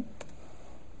 Okay?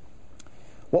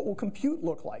 What will compute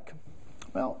look like?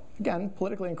 Well, again,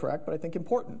 politically incorrect, but I think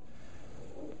important.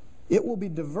 It will be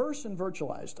diverse and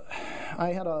virtualized. I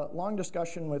had a long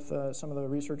discussion with some of the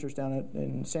researchers down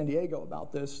in San Diego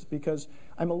about this because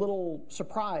I'm a little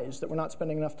surprised that we're not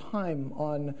spending enough time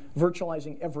on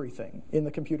virtualizing everything in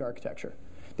the compute architecture.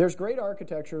 There's great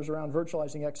architectures around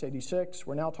virtualizing x86.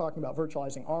 We're now talking about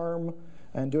virtualizing ARM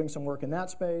and doing some work in that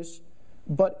space.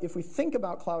 But if we think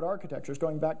about cloud architectures,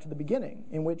 going back to the beginning,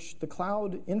 in which the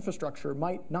cloud infrastructure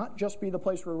might not just be the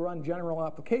place where we run general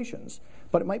applications,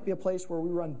 but it might be a place where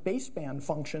we run baseband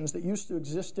functions that used to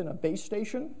exist in a base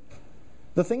station,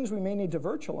 the things we may need to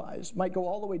virtualize might go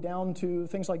all the way down to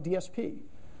things like DSP,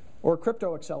 or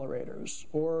crypto accelerators,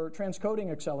 or transcoding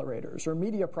accelerators, or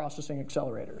media processing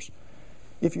accelerators.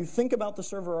 If you think about the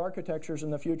server architectures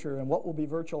in the future and what will be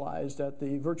virtualized at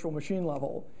the virtual machine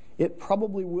level, it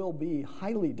probably will be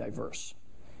highly diverse.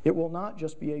 It will not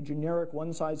just be a generic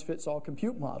one-size-fits-all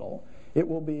compute model. It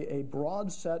will be a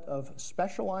broad set of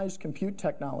specialized compute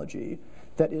technology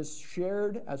that is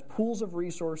shared as pools of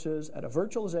resources at a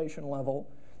virtualization level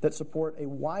that support a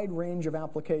wide range of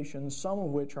applications, some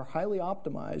of which are highly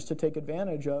optimized to take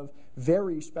advantage of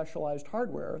very specialized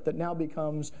hardware that now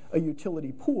becomes a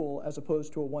utility pool as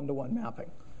opposed to a one-to-one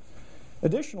mapping.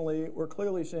 Additionally, we're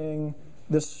clearly seeing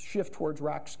this shift towards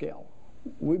rack scale.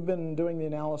 We've been doing the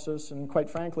analysis, and quite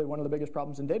frankly, one of the biggest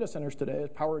problems in data centers today is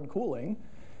power and cooling,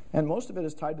 and most of it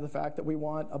is tied to the fact that we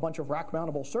want a bunch of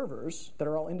rack-mountable servers that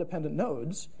are all independent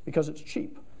nodes because it's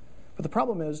cheap. But the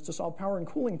problem is, to solve power and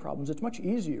cooling problems, it's much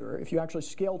easier if you actually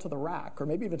scale to the rack, or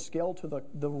maybe even scale to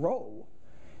the row,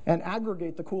 and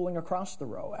aggregate the cooling across the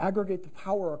row, aggregate the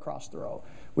power across the row.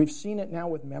 We've seen it now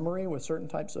with memory, with certain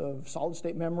types of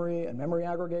solid-state memory and memory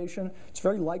aggregation. It's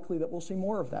very likely that we'll see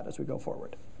more of that as we go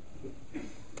forward.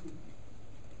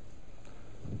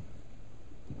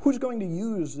 Who's going to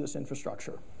use this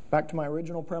infrastructure? Back to my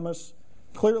original premise,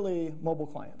 clearly mobile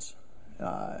clients.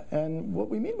 And what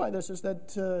we mean by this is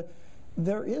that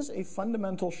there is a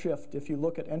fundamental shift, if you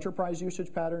look at enterprise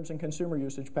usage patterns and consumer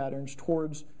usage patterns,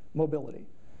 towards mobility,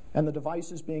 and the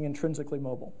devices being intrinsically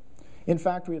mobile. In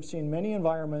fact, we have seen many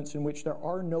environments in which there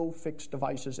are no fixed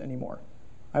devices anymore.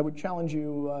 I would challenge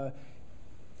you,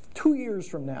 2 years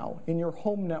from now, in your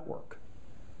home network,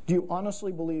 do you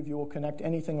honestly believe you will connect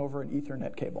anything over an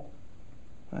Ethernet cable?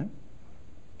 Right?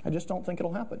 I just don't think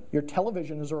it'll happen. Your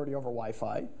television is already over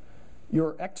Wi-Fi.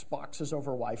 Your Xbox is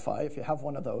over Wi-Fi, if you have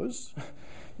one of those.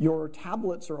 Your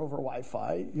tablets are over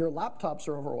Wi-Fi. Your laptops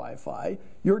are over Wi-Fi.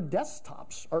 Your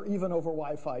desktops are even over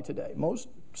Wi-Fi today. Most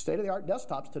state-of-the-art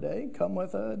desktops today come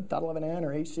with a .11n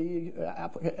or AC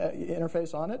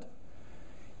interface on it.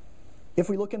 If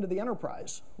we look into the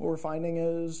enterprise, what we're finding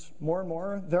is more and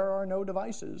more there are no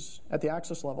devices at the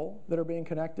access level that are being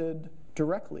connected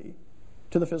directly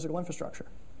to the physical infrastructure.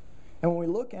 And when we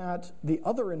look at the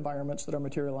other environments that are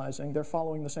materializing, they're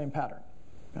following the same pattern.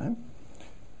 Okay?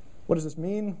 What does this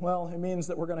mean? Well, it means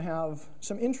that we're going to have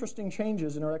some interesting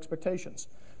changes in our expectations.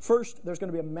 First, there's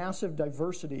going to be a massive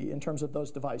diversity in terms of those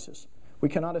devices. We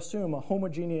cannot assume a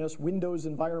homogeneous Windows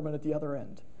environment at the other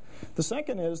end. The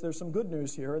second is there's some good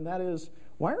news here, and that is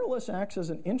wireless acts as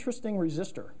an interesting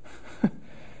resistor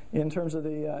in terms of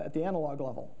at the analog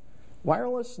level.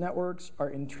 Wireless networks are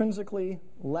intrinsically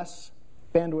less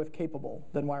bandwidth capable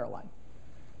than wireline.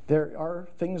 There are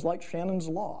things like Shannon's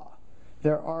law.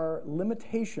 There are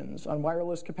limitations on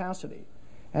wireless capacity.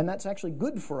 And that's actually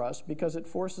good for us because it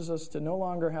forces us to no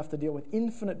longer have to deal with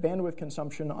infinite bandwidth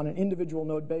consumption on an individual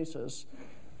node basis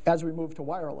as we move to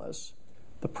wireless.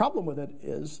 The problem with it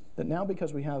is that now,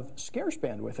 because we have scarce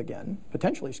bandwidth again,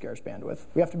 potentially scarce bandwidth,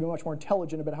 we have to be much more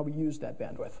intelligent about how we use that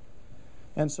bandwidth.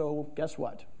 And so guess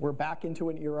what? We're back into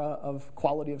an era of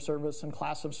quality of service and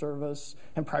class of service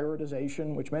and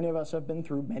prioritization, which many of us have been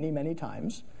through many, many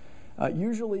times.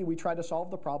 Usually we try to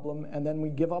solve the problem and then we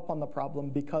give up on the problem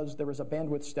because there is a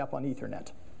bandwidth step on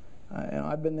Ethernet.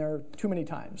 I've been there too many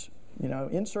times.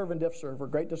 InServ and DiffServ were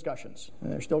great discussions,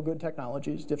 and they're still good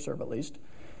technologies, DiffServ at least.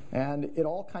 And it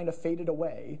all kind of faded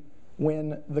away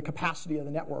when the capacity of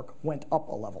the network went up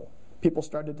a level. People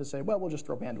started to say, well, we'll just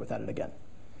throw bandwidth at it again.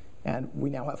 And we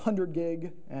now have 100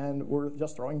 gig, and we're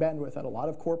just throwing bandwidth at a lot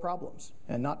of core problems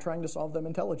and not trying to solve them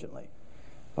intelligently.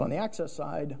 But on the access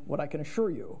side, what I can assure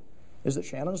you is that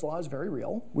Shannon's law is very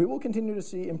real. We will continue to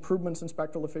see improvements in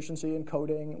spectral efficiency and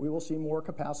coding. We will see more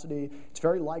capacity. It's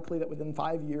very likely that within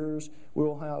 5 years, we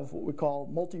will have what we call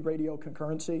multi-radio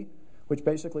concurrency, which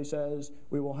basically says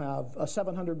we will have a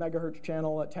 700 megahertz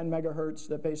channel at 10 megahertz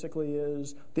that basically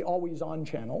is the always-on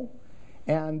channel.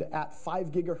 And at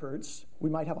 5 gigahertz,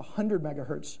 we might have a 100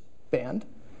 megahertz band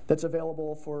that's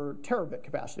available for terabit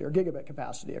capacity or gigabit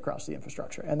capacity across the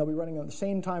infrastructure. And they'll be running at the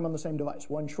same time on the same device,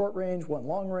 one short range, one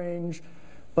long range.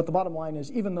 But the bottom line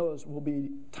is even those will be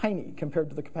tiny compared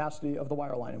to the capacity of the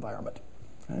wireline environment.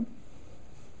 Okay?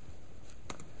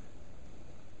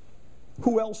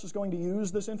 Who else is going to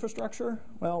use this infrastructure?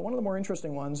 Well, one of the more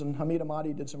interesting ones, and Hamid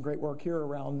Ahmadi did some great work here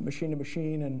around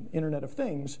machine-to-machine and Internet of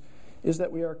Things, is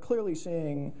that we are clearly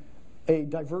seeing a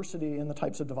diversity in the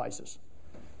types of devices.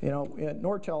 At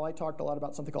Nortel, I talked a lot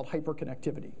about something called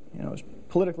hyperconnectivity. It was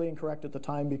politically incorrect at the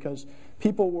time because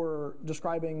people were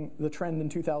describing the trend in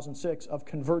 2006 of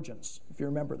convergence, if you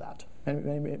remember that. And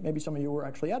maybe some of you were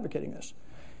actually advocating this.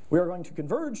 We are going to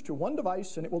converge to one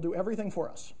device, and it will do everything for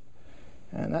us.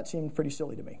 And that seemed pretty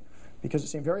silly to me because it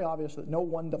seemed very obvious that no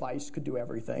one device could do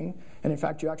everything. And in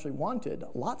fact, you actually wanted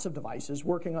lots of devices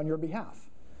working on your behalf.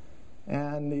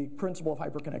 And the principle of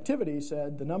hyperconnectivity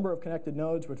said the number of connected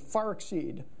nodes would far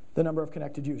exceed the number of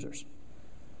connected users.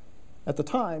 At the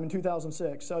time, in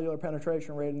 2006, cellular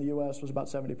penetration rate in the US was about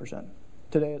 70%.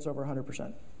 Today, it's over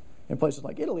 100%. In places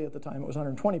like Italy at the time, it was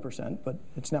 120%, but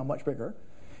it's now much bigger.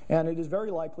 And it is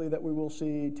very likely that we will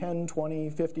see 10, 20,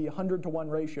 50, 100 to 1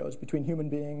 ratios between human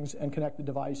beings and connected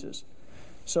devices.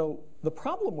 So the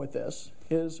problem with this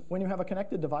is when you have a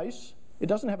connected device, it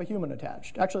doesn't have a human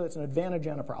attached. Actually, that's an advantage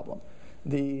and a problem.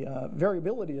 The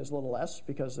variability is a little less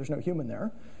because there's no human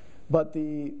there. But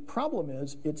the problem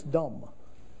is it's dumb.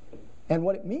 And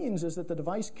what it means is that the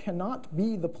device cannot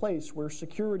be the place where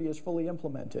security is fully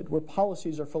implemented, where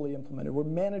policies are fully implemented, where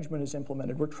management is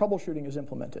implemented, where troubleshooting is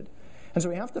implemented. And so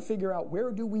we have to figure out,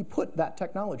 where do we put that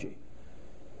technology?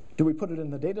 Do we put it in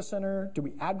the data center? Do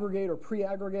we aggregate or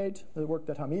pre-aggregate? The work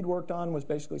that Hamid worked on was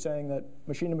basically saying that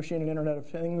machine-to-machine and Internet of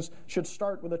Things should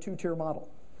start with a two-tier model,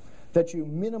 that you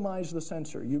minimize the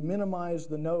sensor, you minimize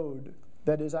the node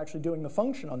that is actually doing the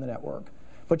function on the network,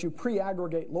 but you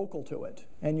pre-aggregate local to it,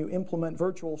 and you implement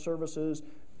virtual services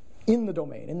in the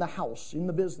domain, in the house, in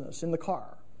the business, in the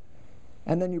car.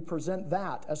 And then you present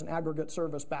that as an aggregate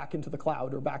service back into the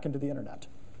cloud or back into the internet.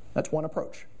 That's one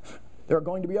approach. There are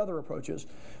going to be other approaches.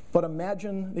 But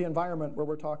imagine the environment where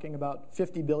we're talking about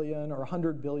 50 billion or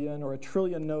 100 billion or 1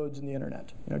 trillion nodes in the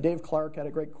internet. You know, Dave Clark had a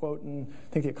great quote in,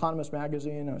 I think, The Economist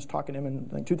magazine. I was talking to him in,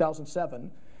 I think, 2007,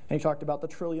 and he talked about the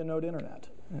trillion node internet.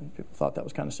 And people thought that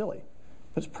was kind of silly.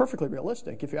 But it's perfectly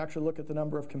realistic if you actually look at the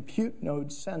number of compute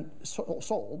nodes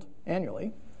sold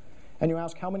annually, and you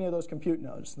ask how many of those compute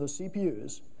nodes, the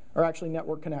CPUs, are actually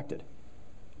network connected.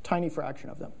 Tiny fraction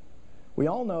of them. We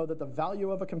all know that the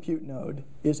value of a compute node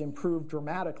is improved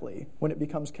dramatically when it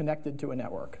becomes connected to a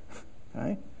network.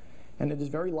 Okay? And it is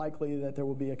very likely that there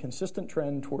will be a consistent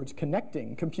trend towards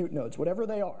connecting compute nodes, whatever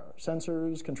they are,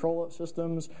 sensors, control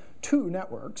systems, to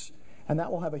networks, and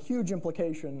that will have a huge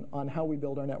implication on how we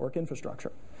build our network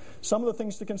infrastructure. Some of the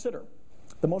things to consider.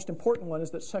 The most important one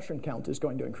is that session count is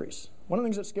going to increase. One of the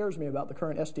things that scares me about the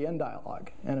current SDN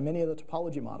dialogue and many of the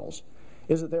topology models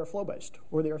is that they are flow-based,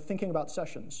 or they are thinking about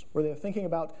sessions, or they are thinking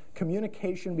about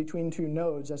communication between two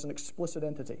nodes as an explicit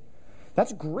entity.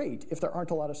 That's great if there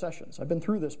aren't a lot of sessions. I've been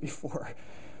through this before.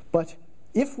 But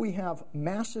if we have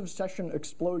massive session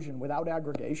explosion without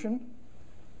aggregation,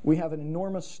 we have an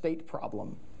enormous state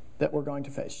problem that we're going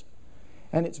to face.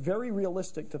 And it's very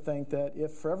realistic to think that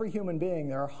if for every human being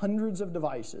there are hundreds of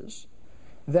devices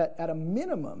that at a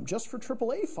minimum, just for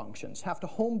AAA functions, have to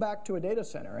home back to a data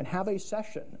center and have a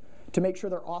session to make sure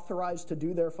they're authorized to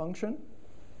do their function,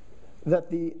 that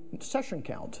the session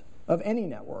count of any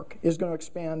network is going to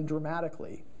expand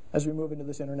dramatically as we move into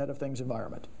this Internet of Things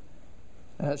environment.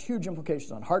 It has huge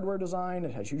implications on hardware design.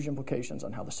 It has huge implications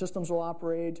on how the systems will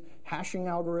operate, hashing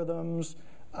algorithms.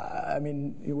 I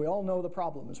mean, we all know the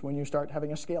problems when you start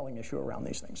having a scaling issue around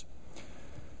these things.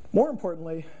 More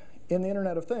importantly, in the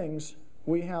Internet of Things,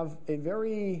 we have a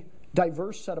very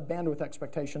diverse set of bandwidth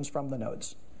expectations from the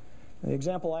nodes. The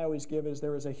example I always give is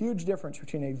there is a huge difference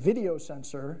between a video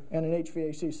sensor and an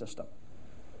HVAC system.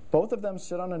 Both of them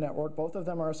sit on a network. Both of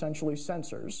them are essentially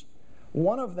sensors.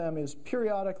 One of them is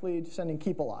periodically sending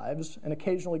keep alives and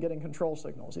occasionally getting control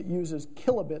signals. It uses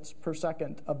kilobits per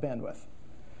second of bandwidth.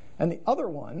 And the other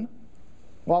one,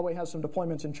 Huawei has some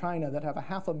deployments in China that have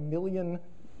 500,000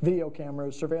 video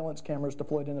cameras, surveillance cameras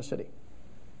deployed in a city.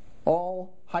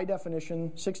 All high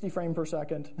definition, 60 frames per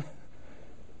second,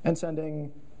 and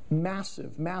sending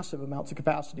massive, massive amounts of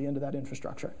capacity into that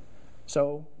infrastructure.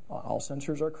 So all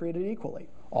sensors are created equally.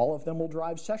 All of them will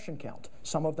drive session count.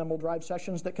 Some of them will drive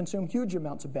sessions that consume huge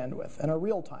amounts of bandwidth and are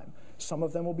real time. Some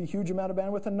of them will be huge amount of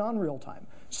bandwidth and non-real time.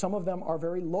 Some of them are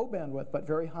very low bandwidth but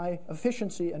very high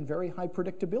efficiency and very high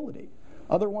predictability.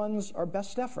 Other ones are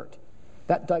best effort.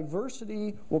 That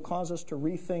diversity will cause us to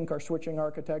rethink our switching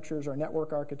architectures, our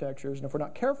network architectures, and if we're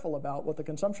not careful about what the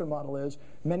consumption model is,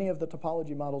 many of the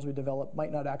topology models we develop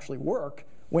might not actually work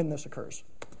when this occurs.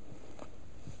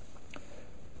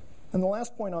 And the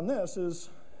last point on this is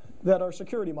that our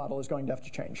security model is going to have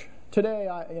to change. Today,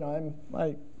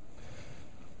 I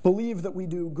believe that we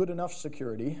do good enough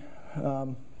security,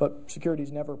 but security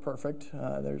is never perfect.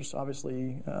 There's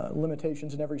obviously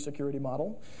limitations in every security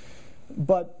model.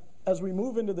 But as we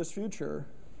move into this future,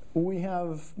 we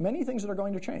have many things that are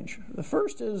going to change. The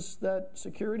first is that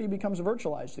security becomes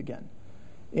virtualized again.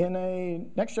 In a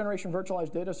next-generation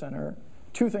virtualized data center,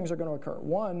 two things are going to occur.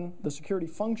 One, the security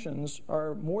functions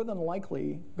are more than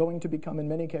likely going to become, in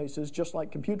many cases, just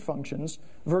like compute functions,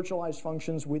 virtualized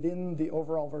functions within the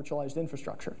overall virtualized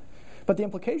infrastructure. But the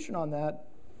implication on that,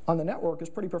 on the network,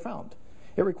 is pretty profound.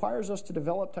 It requires us to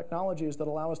develop technologies that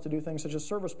allow us to do things such as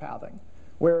service pathing,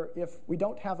 where if we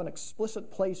don't have an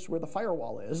explicit place where the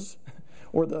firewall is,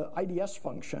 or the IDS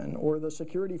function, or the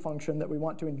security function that we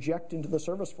want to inject into the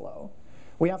service flow,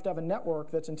 we have to have a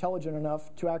network that's intelligent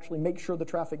enough to actually make sure the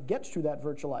traffic gets to that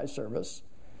virtualized service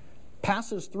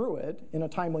passes through it in a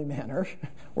timely manner,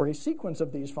 or a sequence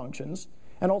of these functions,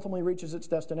 and ultimately reaches its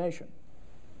destination.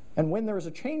 And when there is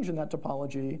a change in that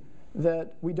topology,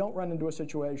 that we don't run into a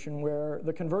situation where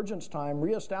the convergence time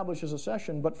reestablishes a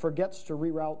session but forgets to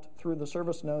reroute through the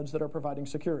service nodes that are providing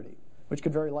security, which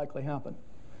could very likely happen.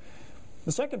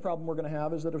 The second problem we're going to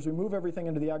have is that as we move everything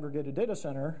into the aggregated data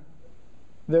center,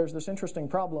 there's this interesting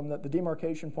problem that the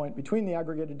demarcation point between the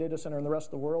aggregated data center and the rest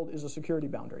of the world is a security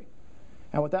boundary.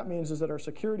 And what that means is that our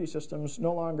security systems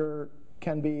no longer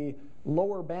can be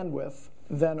lower bandwidth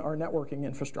than our networking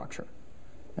infrastructure.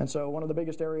 And so one of the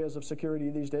biggest areas of security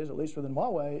these days, at least within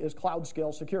Huawei, is cloud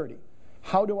scale security.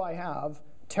 How do I have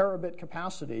terabit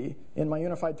capacity in my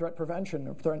unified threat prevention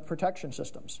or threat protection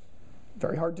systems?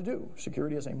 Very hard to do.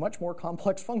 Security is a much more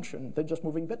complex function than just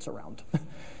moving bits around.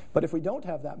 But if we don't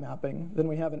have that mapping, then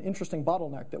we have an interesting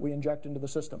bottleneck that we inject into the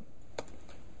system.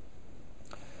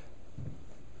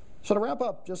 So to wrap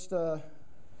up, just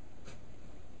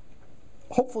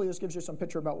hopefully this gives you some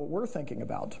picture about what we're thinking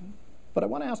about. But I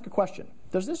want to ask a question.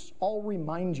 Does this all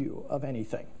remind you of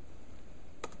anything?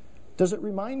 Does it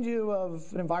remind you of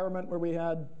an environment where we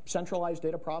had centralized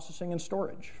data processing and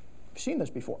storage? You've seen this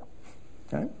before.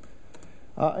 Okay?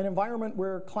 An environment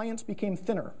where clients became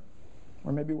thinner,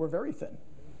 or maybe were very thin.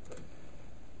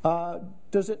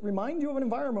 Does it remind you of an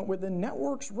environment where the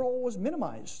network's role was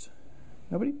minimized?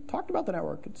 Nobody talked about the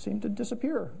network. It seemed to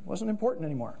disappear. It wasn't important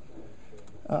anymore.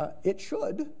 It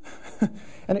should.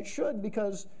 And it should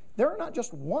because there are not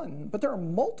just one, but there are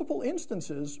multiple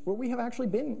instances where we have actually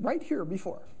been right here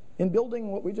before in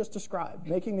building what we just described,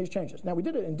 making these changes. Now, we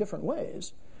did it in different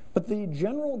ways, but the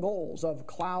general goals of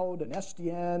cloud and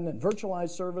SDN and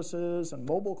virtualized services and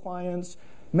mobile clients,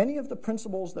 many of the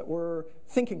principles that we're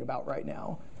thinking about right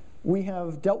now, we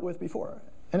have dealt with before.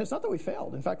 And it's not that we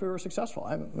failed. In fact, we were successful.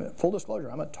 Full disclosure,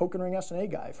 I'm a token ring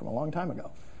SNA guy from a long time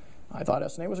ago. I thought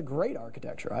SNA was a great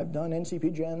architecture. I've done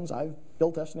NCP gens. I've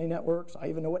built SNA networks. I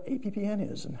even know what APPN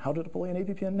is and how to deploy an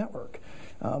APPN network.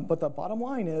 But the bottom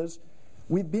line is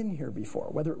we've been here before,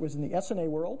 whether it was in the SNA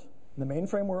world, in the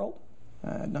mainframe world,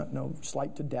 no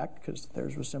slight to DEC because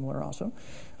theirs was similar also.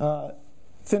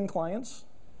 Thin clients,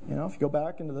 if you go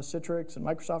back into the Citrix and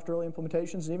Microsoft early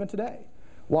implementations, and even today,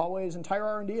 Huawei's entire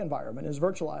R&D environment is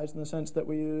virtualized in the sense that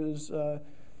we use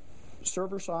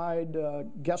server-side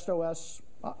guest OS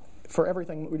for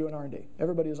everything that we do in R&D.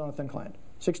 Everybody is on a thin client.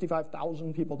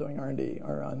 65,000 people doing R&D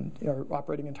are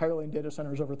operating entirely in data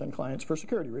centers over thin clients for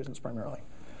security reasons primarily.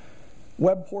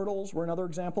 Web portals were another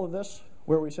example of this,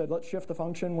 where we said, let's shift the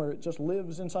function where it just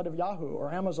lives inside of Yahoo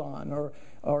or Amazon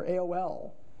or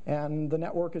AOL, and the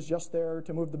network is just there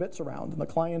to move the bits around, and the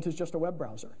client is just a web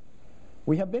browser.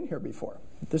 We have been here before.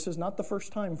 This is not the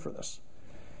first time for this.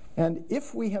 And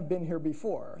if we have been here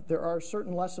before, there are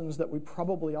certain lessons that we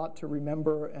probably ought to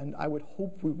remember, and I would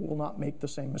hope we will not make the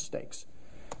same mistakes.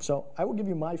 So I will give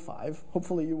you my 5.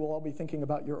 Hopefully you will all be thinking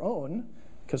about your own,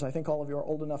 because I think all of you are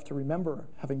old enough to remember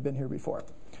having been here before.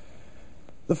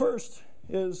 The first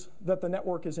is that the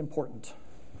network is important.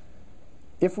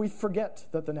 If we forget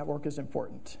that the network is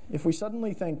important, if we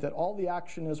suddenly think that all the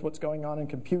action is what's going on in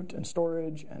compute and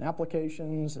storage and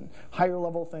applications and higher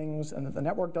level things, and that the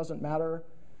network doesn't matter,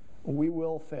 we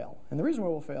will fail. And the reason we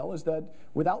will fail is that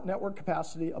without network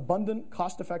capacity, abundant,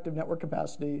 cost-effective network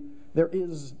capacity, there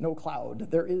is no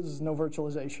cloud. There is no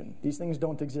virtualization. These things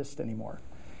don't exist anymore.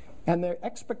 And the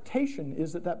expectation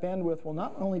is that that bandwidth will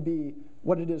not only be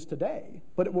what it is today,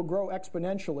 but it will grow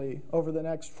exponentially over the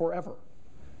next forever.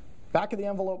 Back of the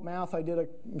envelope math I did a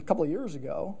couple of years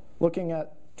ago, looking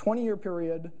at 20-year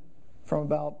period from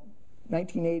about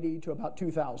 1980 to about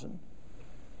 2000,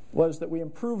 was that we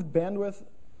improved bandwidth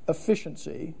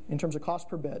efficiency in terms of cost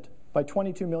per bit by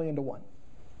 22 million to 1.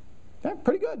 Yeah,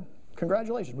 pretty good.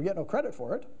 Congratulations. We get no credit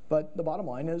for it, but the bottom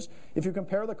line is if you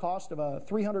compare the cost of a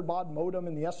 300 baud modem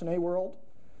in the SNA world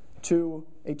to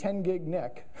a 10 gig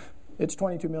NIC, it's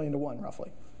 22 million to 1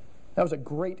 roughly. That was a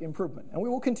great improvement, and we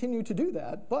will continue to do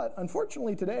that, but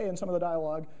unfortunately today in some of the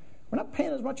dialogue, we're not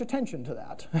paying as much attention to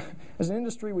that. As an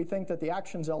industry, we think that the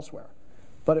action's elsewhere.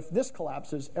 But if this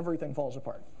collapses, everything falls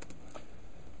apart.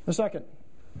 The second,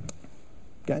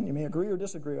 again, you may agree or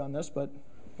disagree on this, but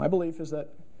my belief is that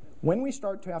when we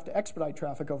start to have to expedite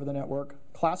traffic over the network,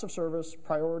 class of service,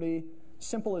 priority,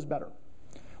 simple is better.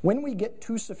 When we get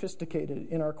too sophisticated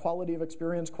in our quality of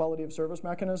experience, quality of service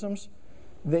mechanisms,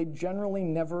 they generally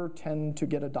never tend to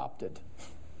get adopted.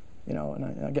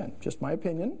 And again, just my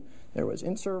opinion, there was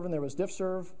intserv and there was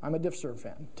diffserv. I'm a diffserv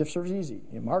fan. Diffserv's easy.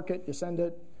 You mark it, you send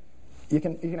it, you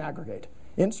can aggregate.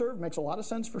 Intserv makes a lot of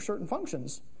sense for certain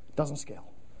functions, doesn't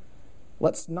scale.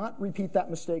 Let's not repeat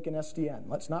that mistake in SDN.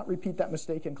 Let's not repeat that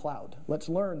mistake in cloud. Let's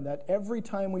learn that every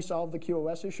time we solve the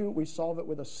QoS issue, we solve it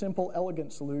with a simple,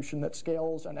 elegant solution that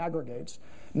scales and aggregates,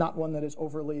 not one that is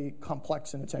overly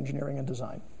complex in its engineering and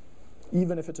design,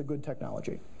 even if it's a good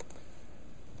technology.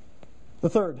 The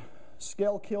third,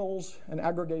 scale kills and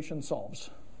aggregation solves.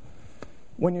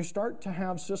 When you start to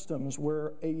have systems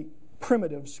where a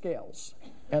primitive scales,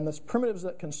 and the primitives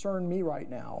that concern me right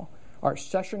now are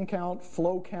session count,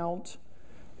 flow count,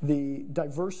 the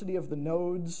diversity of the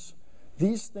nodes.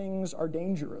 These things are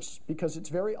dangerous because it's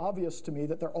very obvious to me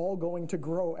that they're all going to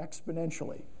grow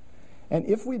exponentially. And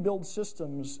if we build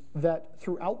systems that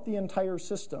throughout the entire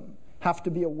system have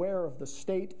to be aware of the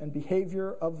state and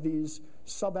behavior of these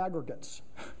sub-aggregates,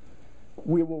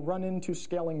 we will run into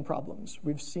scaling problems.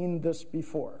 We've seen this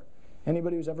before.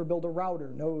 Anybody who's ever built a router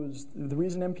knows the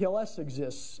reason MPLS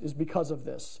exists is because of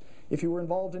this. If you were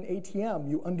involved in ATM,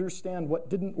 you understand what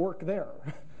didn't work there.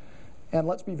 And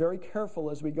let's be very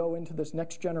careful as we go into this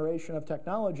next generation of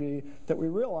technology that we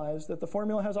realize that the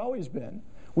formula has always been.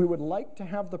 We would like to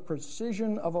have the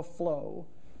precision of a flow,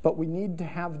 but we need to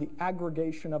have the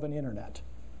aggregation of an internet.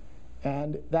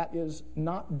 And that is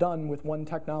not done with one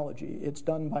technology. It's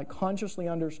done by consciously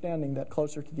understanding that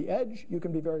closer to the edge, you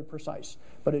can be very precise.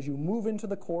 But as you move into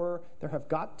the core, there have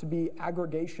got to be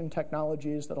aggregation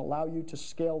technologies that allow you to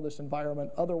scale this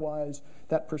environment. Otherwise,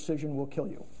 that precision will kill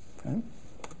you. Okay?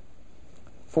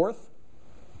 Fourth,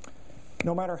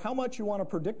 no matter how much you want a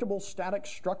predictable static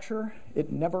structure,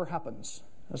 it never happens,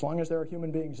 as long as there are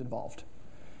human beings involved.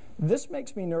 This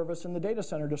makes me nervous in the data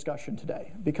center discussion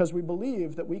today, because we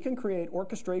believe that we can create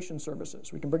orchestration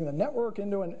services. We can bring the network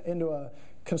into a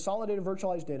consolidated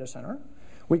virtualized data center.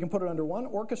 We can put it under one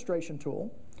orchestration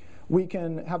tool. We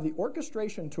can have the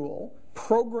orchestration tool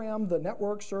program the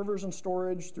network servers and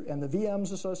storage and the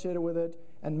VMs associated with it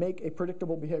and make a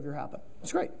predictable behavior happen.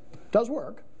 It's great. It does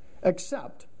work,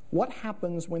 except what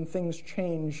happens when things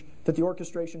change that the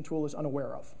orchestration tool is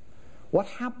unaware of? What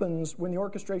happens when the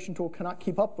orchestration tool cannot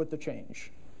keep up with the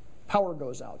change? Power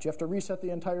goes out. You have to reset the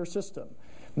entire system.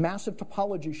 Massive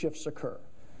topology shifts occur.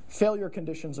 Failure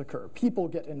conditions occur. People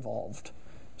get involved.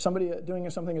 Somebody doing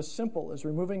something as simple as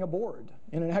removing a board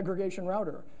in an aggregation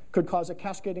router could cause a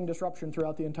cascading disruption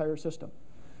throughout the entire system.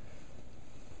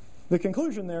 The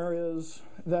conclusion there is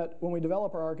that when we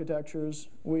develop our architectures,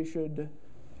 we should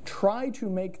try to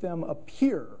make them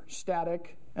appear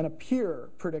static and appear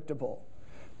predictable,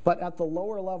 but at the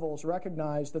lower levels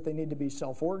recognize that they need to be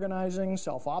self-organizing,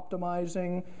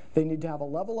 self-optimizing. They need to have a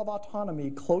level of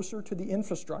autonomy closer to the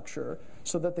infrastructure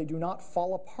so that they do not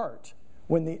fall apart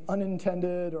when the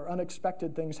unintended or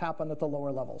unexpected things happen at the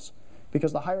lower levels,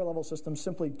 because the higher level systems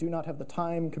simply do not have the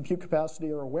time, compute capacity,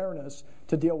 or awareness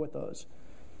to deal with those.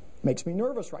 Makes me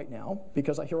nervous right now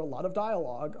because I hear a lot of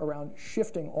dialogue around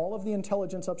shifting all of the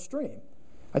intelligence upstream.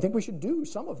 I think we should do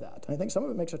some of that. I think some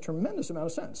of it makes a tremendous amount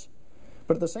of sense.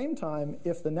 But at the same time,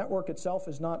 if the network itself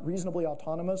is not reasonably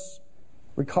autonomous,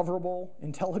 recoverable,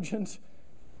 intelligent,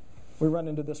 we run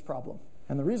into this problem.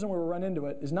 And the reason we run into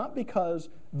it is not because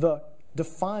the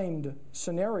defined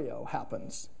scenario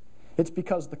happens. It's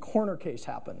because the corner case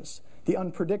happens, the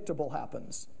unpredictable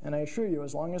happens. And I assure you,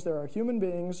 as long as there are human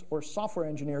beings or software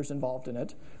engineers involved in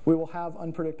it, we will have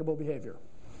unpredictable behavior.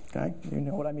 Okay? You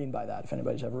know what I mean by that if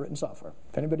anybody's ever written software.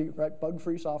 If anybody write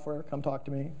bug-free software, come talk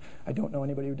to me. I don't know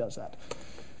anybody who does that.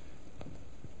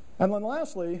 And then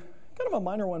lastly, kind of a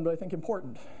minor one, but I think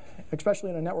important,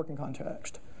 especially in a networking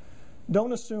context.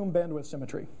 Don't assume bandwidth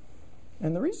symmetry.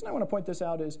 And the reason I want to point this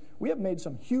out is we have made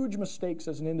some huge mistakes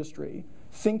as an industry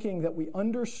thinking that we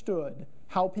understood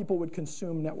how people would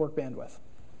consume network bandwidth.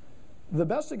 The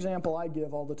best example I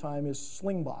give all the time is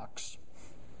Slingbox.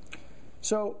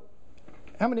 So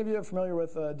how many of you are familiar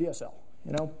with DSL?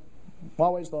 You know,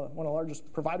 Huawei's one of the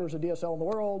largest providers of DSL in the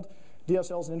world.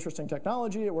 DSL is an interesting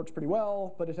technology. It works pretty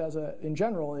well, but it has, in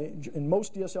general, in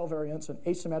most DSL variants, an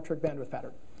asymmetric bandwidth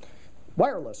pattern.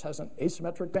 Wireless has an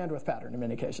asymmetric bandwidth pattern in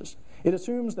many cases. It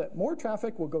assumes that more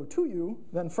traffic will go to you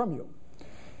than from you.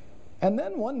 And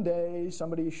then one day,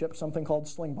 somebody ships something called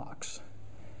Slingbox.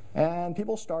 And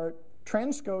people start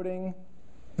transcoding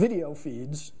video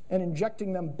feeds and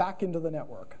injecting them back into the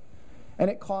network. And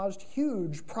it caused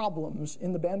huge problems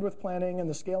in the bandwidth planning and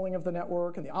the scaling of the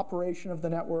network and the operation of the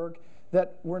network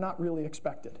that were not really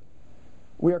expected.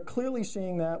 We are clearly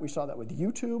seeing that. We saw that with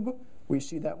YouTube. We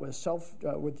see that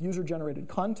with user-generated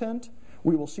content.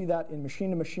 We will see that in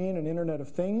machine-to-machine and Internet of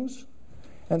Things.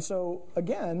 And so,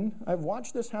 again, I've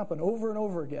watched this happen over and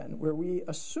over again, where we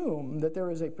assume that there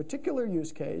is a particular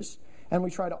use case, and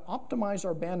we try to optimize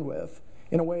our bandwidth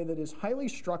in a way that is highly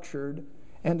structured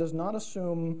and does not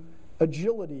assume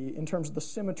agility in terms of the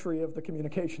symmetry of the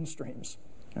communication streams.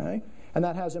 Okay? And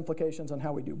that has implications on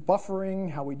how we do buffering,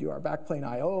 how we do our backplane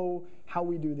I/O, how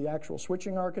we do the actual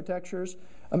switching architectures.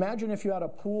 Imagine if you had a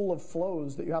pool of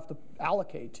flows that you have to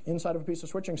allocate inside of a piece of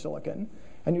switching silicon,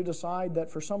 and you decide that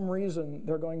for some reason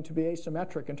they're going to be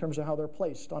asymmetric in terms of how they're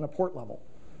placed on a port level.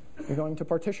 You're going to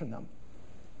partition them.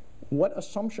 What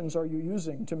assumptions are you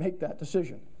using to make that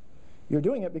decision? You're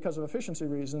doing it because of efficiency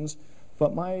reasons,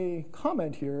 but my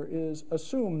comment here is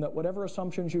assume that whatever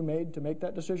assumptions you made to make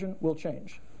that decision will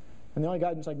change. And the only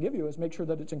guidance I can give you is make sure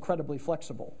that it's incredibly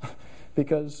flexible.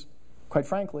 Because, quite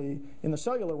frankly, in the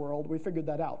cellular world, we figured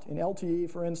that out. In LTE,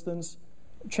 for instance,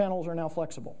 channels are now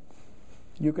flexible.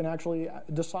 You can actually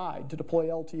decide to deploy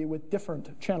LTE with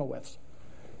different channel widths.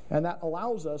 And that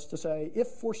allows us to say, if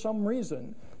for some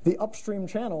reason the upstream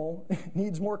channel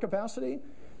needs more capacity,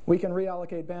 we can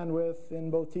reallocate bandwidth in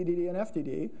both TDD and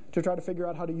FDD to try to figure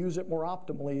out how to use it more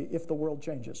optimally if the world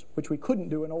changes, which we couldn't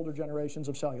do in older generations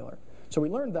of cellular. So we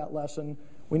learned that lesson.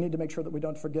 We need to make sure that we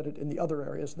don't forget it in the other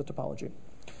areas of the topology.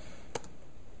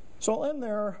 So I'll end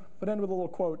there, but end with a little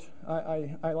quote.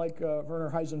 I like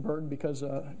Werner Heisenberg because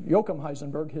Joachim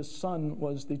Heisenberg, his son,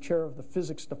 was the chair of the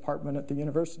physics department at the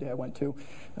university I went to.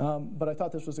 But I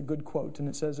thought this was a good quote, and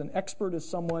it says, "An expert is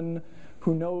someone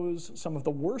who knows some of the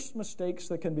worst mistakes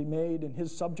that can be made in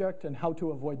his subject and how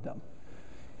to avoid them."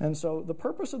 And so the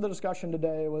purpose of the discussion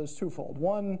today was twofold.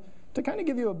 One, to kind of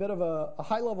give you a bit of a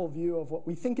high-level view of what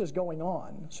we think is going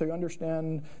on, so you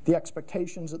understand the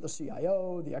expectations at the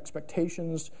CIO, the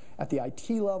expectations at the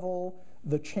IT level,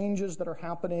 the changes that are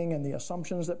happening and the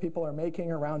assumptions that people are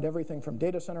making around everything from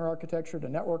data center architecture to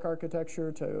network architecture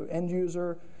to end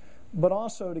user, but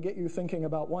also to get you thinking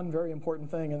about one very important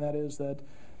thing, and that is that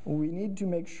we need to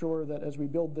make sure that as we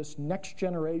build this next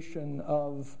generation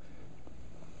of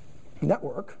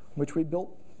network, which we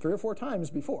built 3 or 4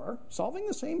 times before, solving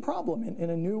the same problem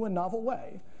in a new and novel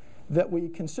way, that we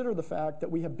consider the fact that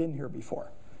we have been here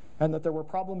before, and that there were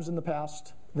problems in the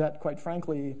past that, quite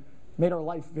frankly, made our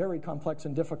life very complex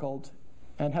and difficult,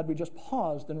 and had we just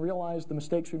paused and realized the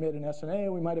mistakes we made in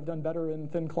SNA, we might have done better in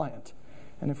thin client.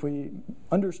 And if we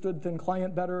understood thin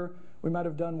client better, we might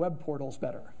have done web portals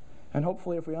better. And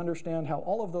hopefully if we understand how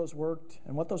all of those worked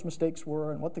and what those mistakes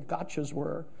were and what the gotchas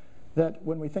were, that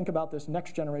when we think about this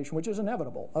next generation, which is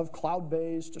inevitable, of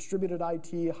cloud-based, distributed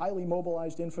IT, highly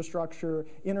mobilized infrastructure,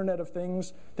 Internet of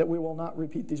Things, that we will not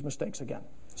repeat these mistakes again.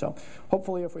 So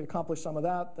hopefully if we accomplish some of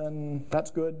that, then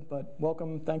that's good. But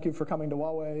welcome. Thank you for coming to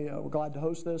Huawei. We're glad to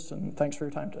host this, and thanks for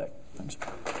your time today. Thanks.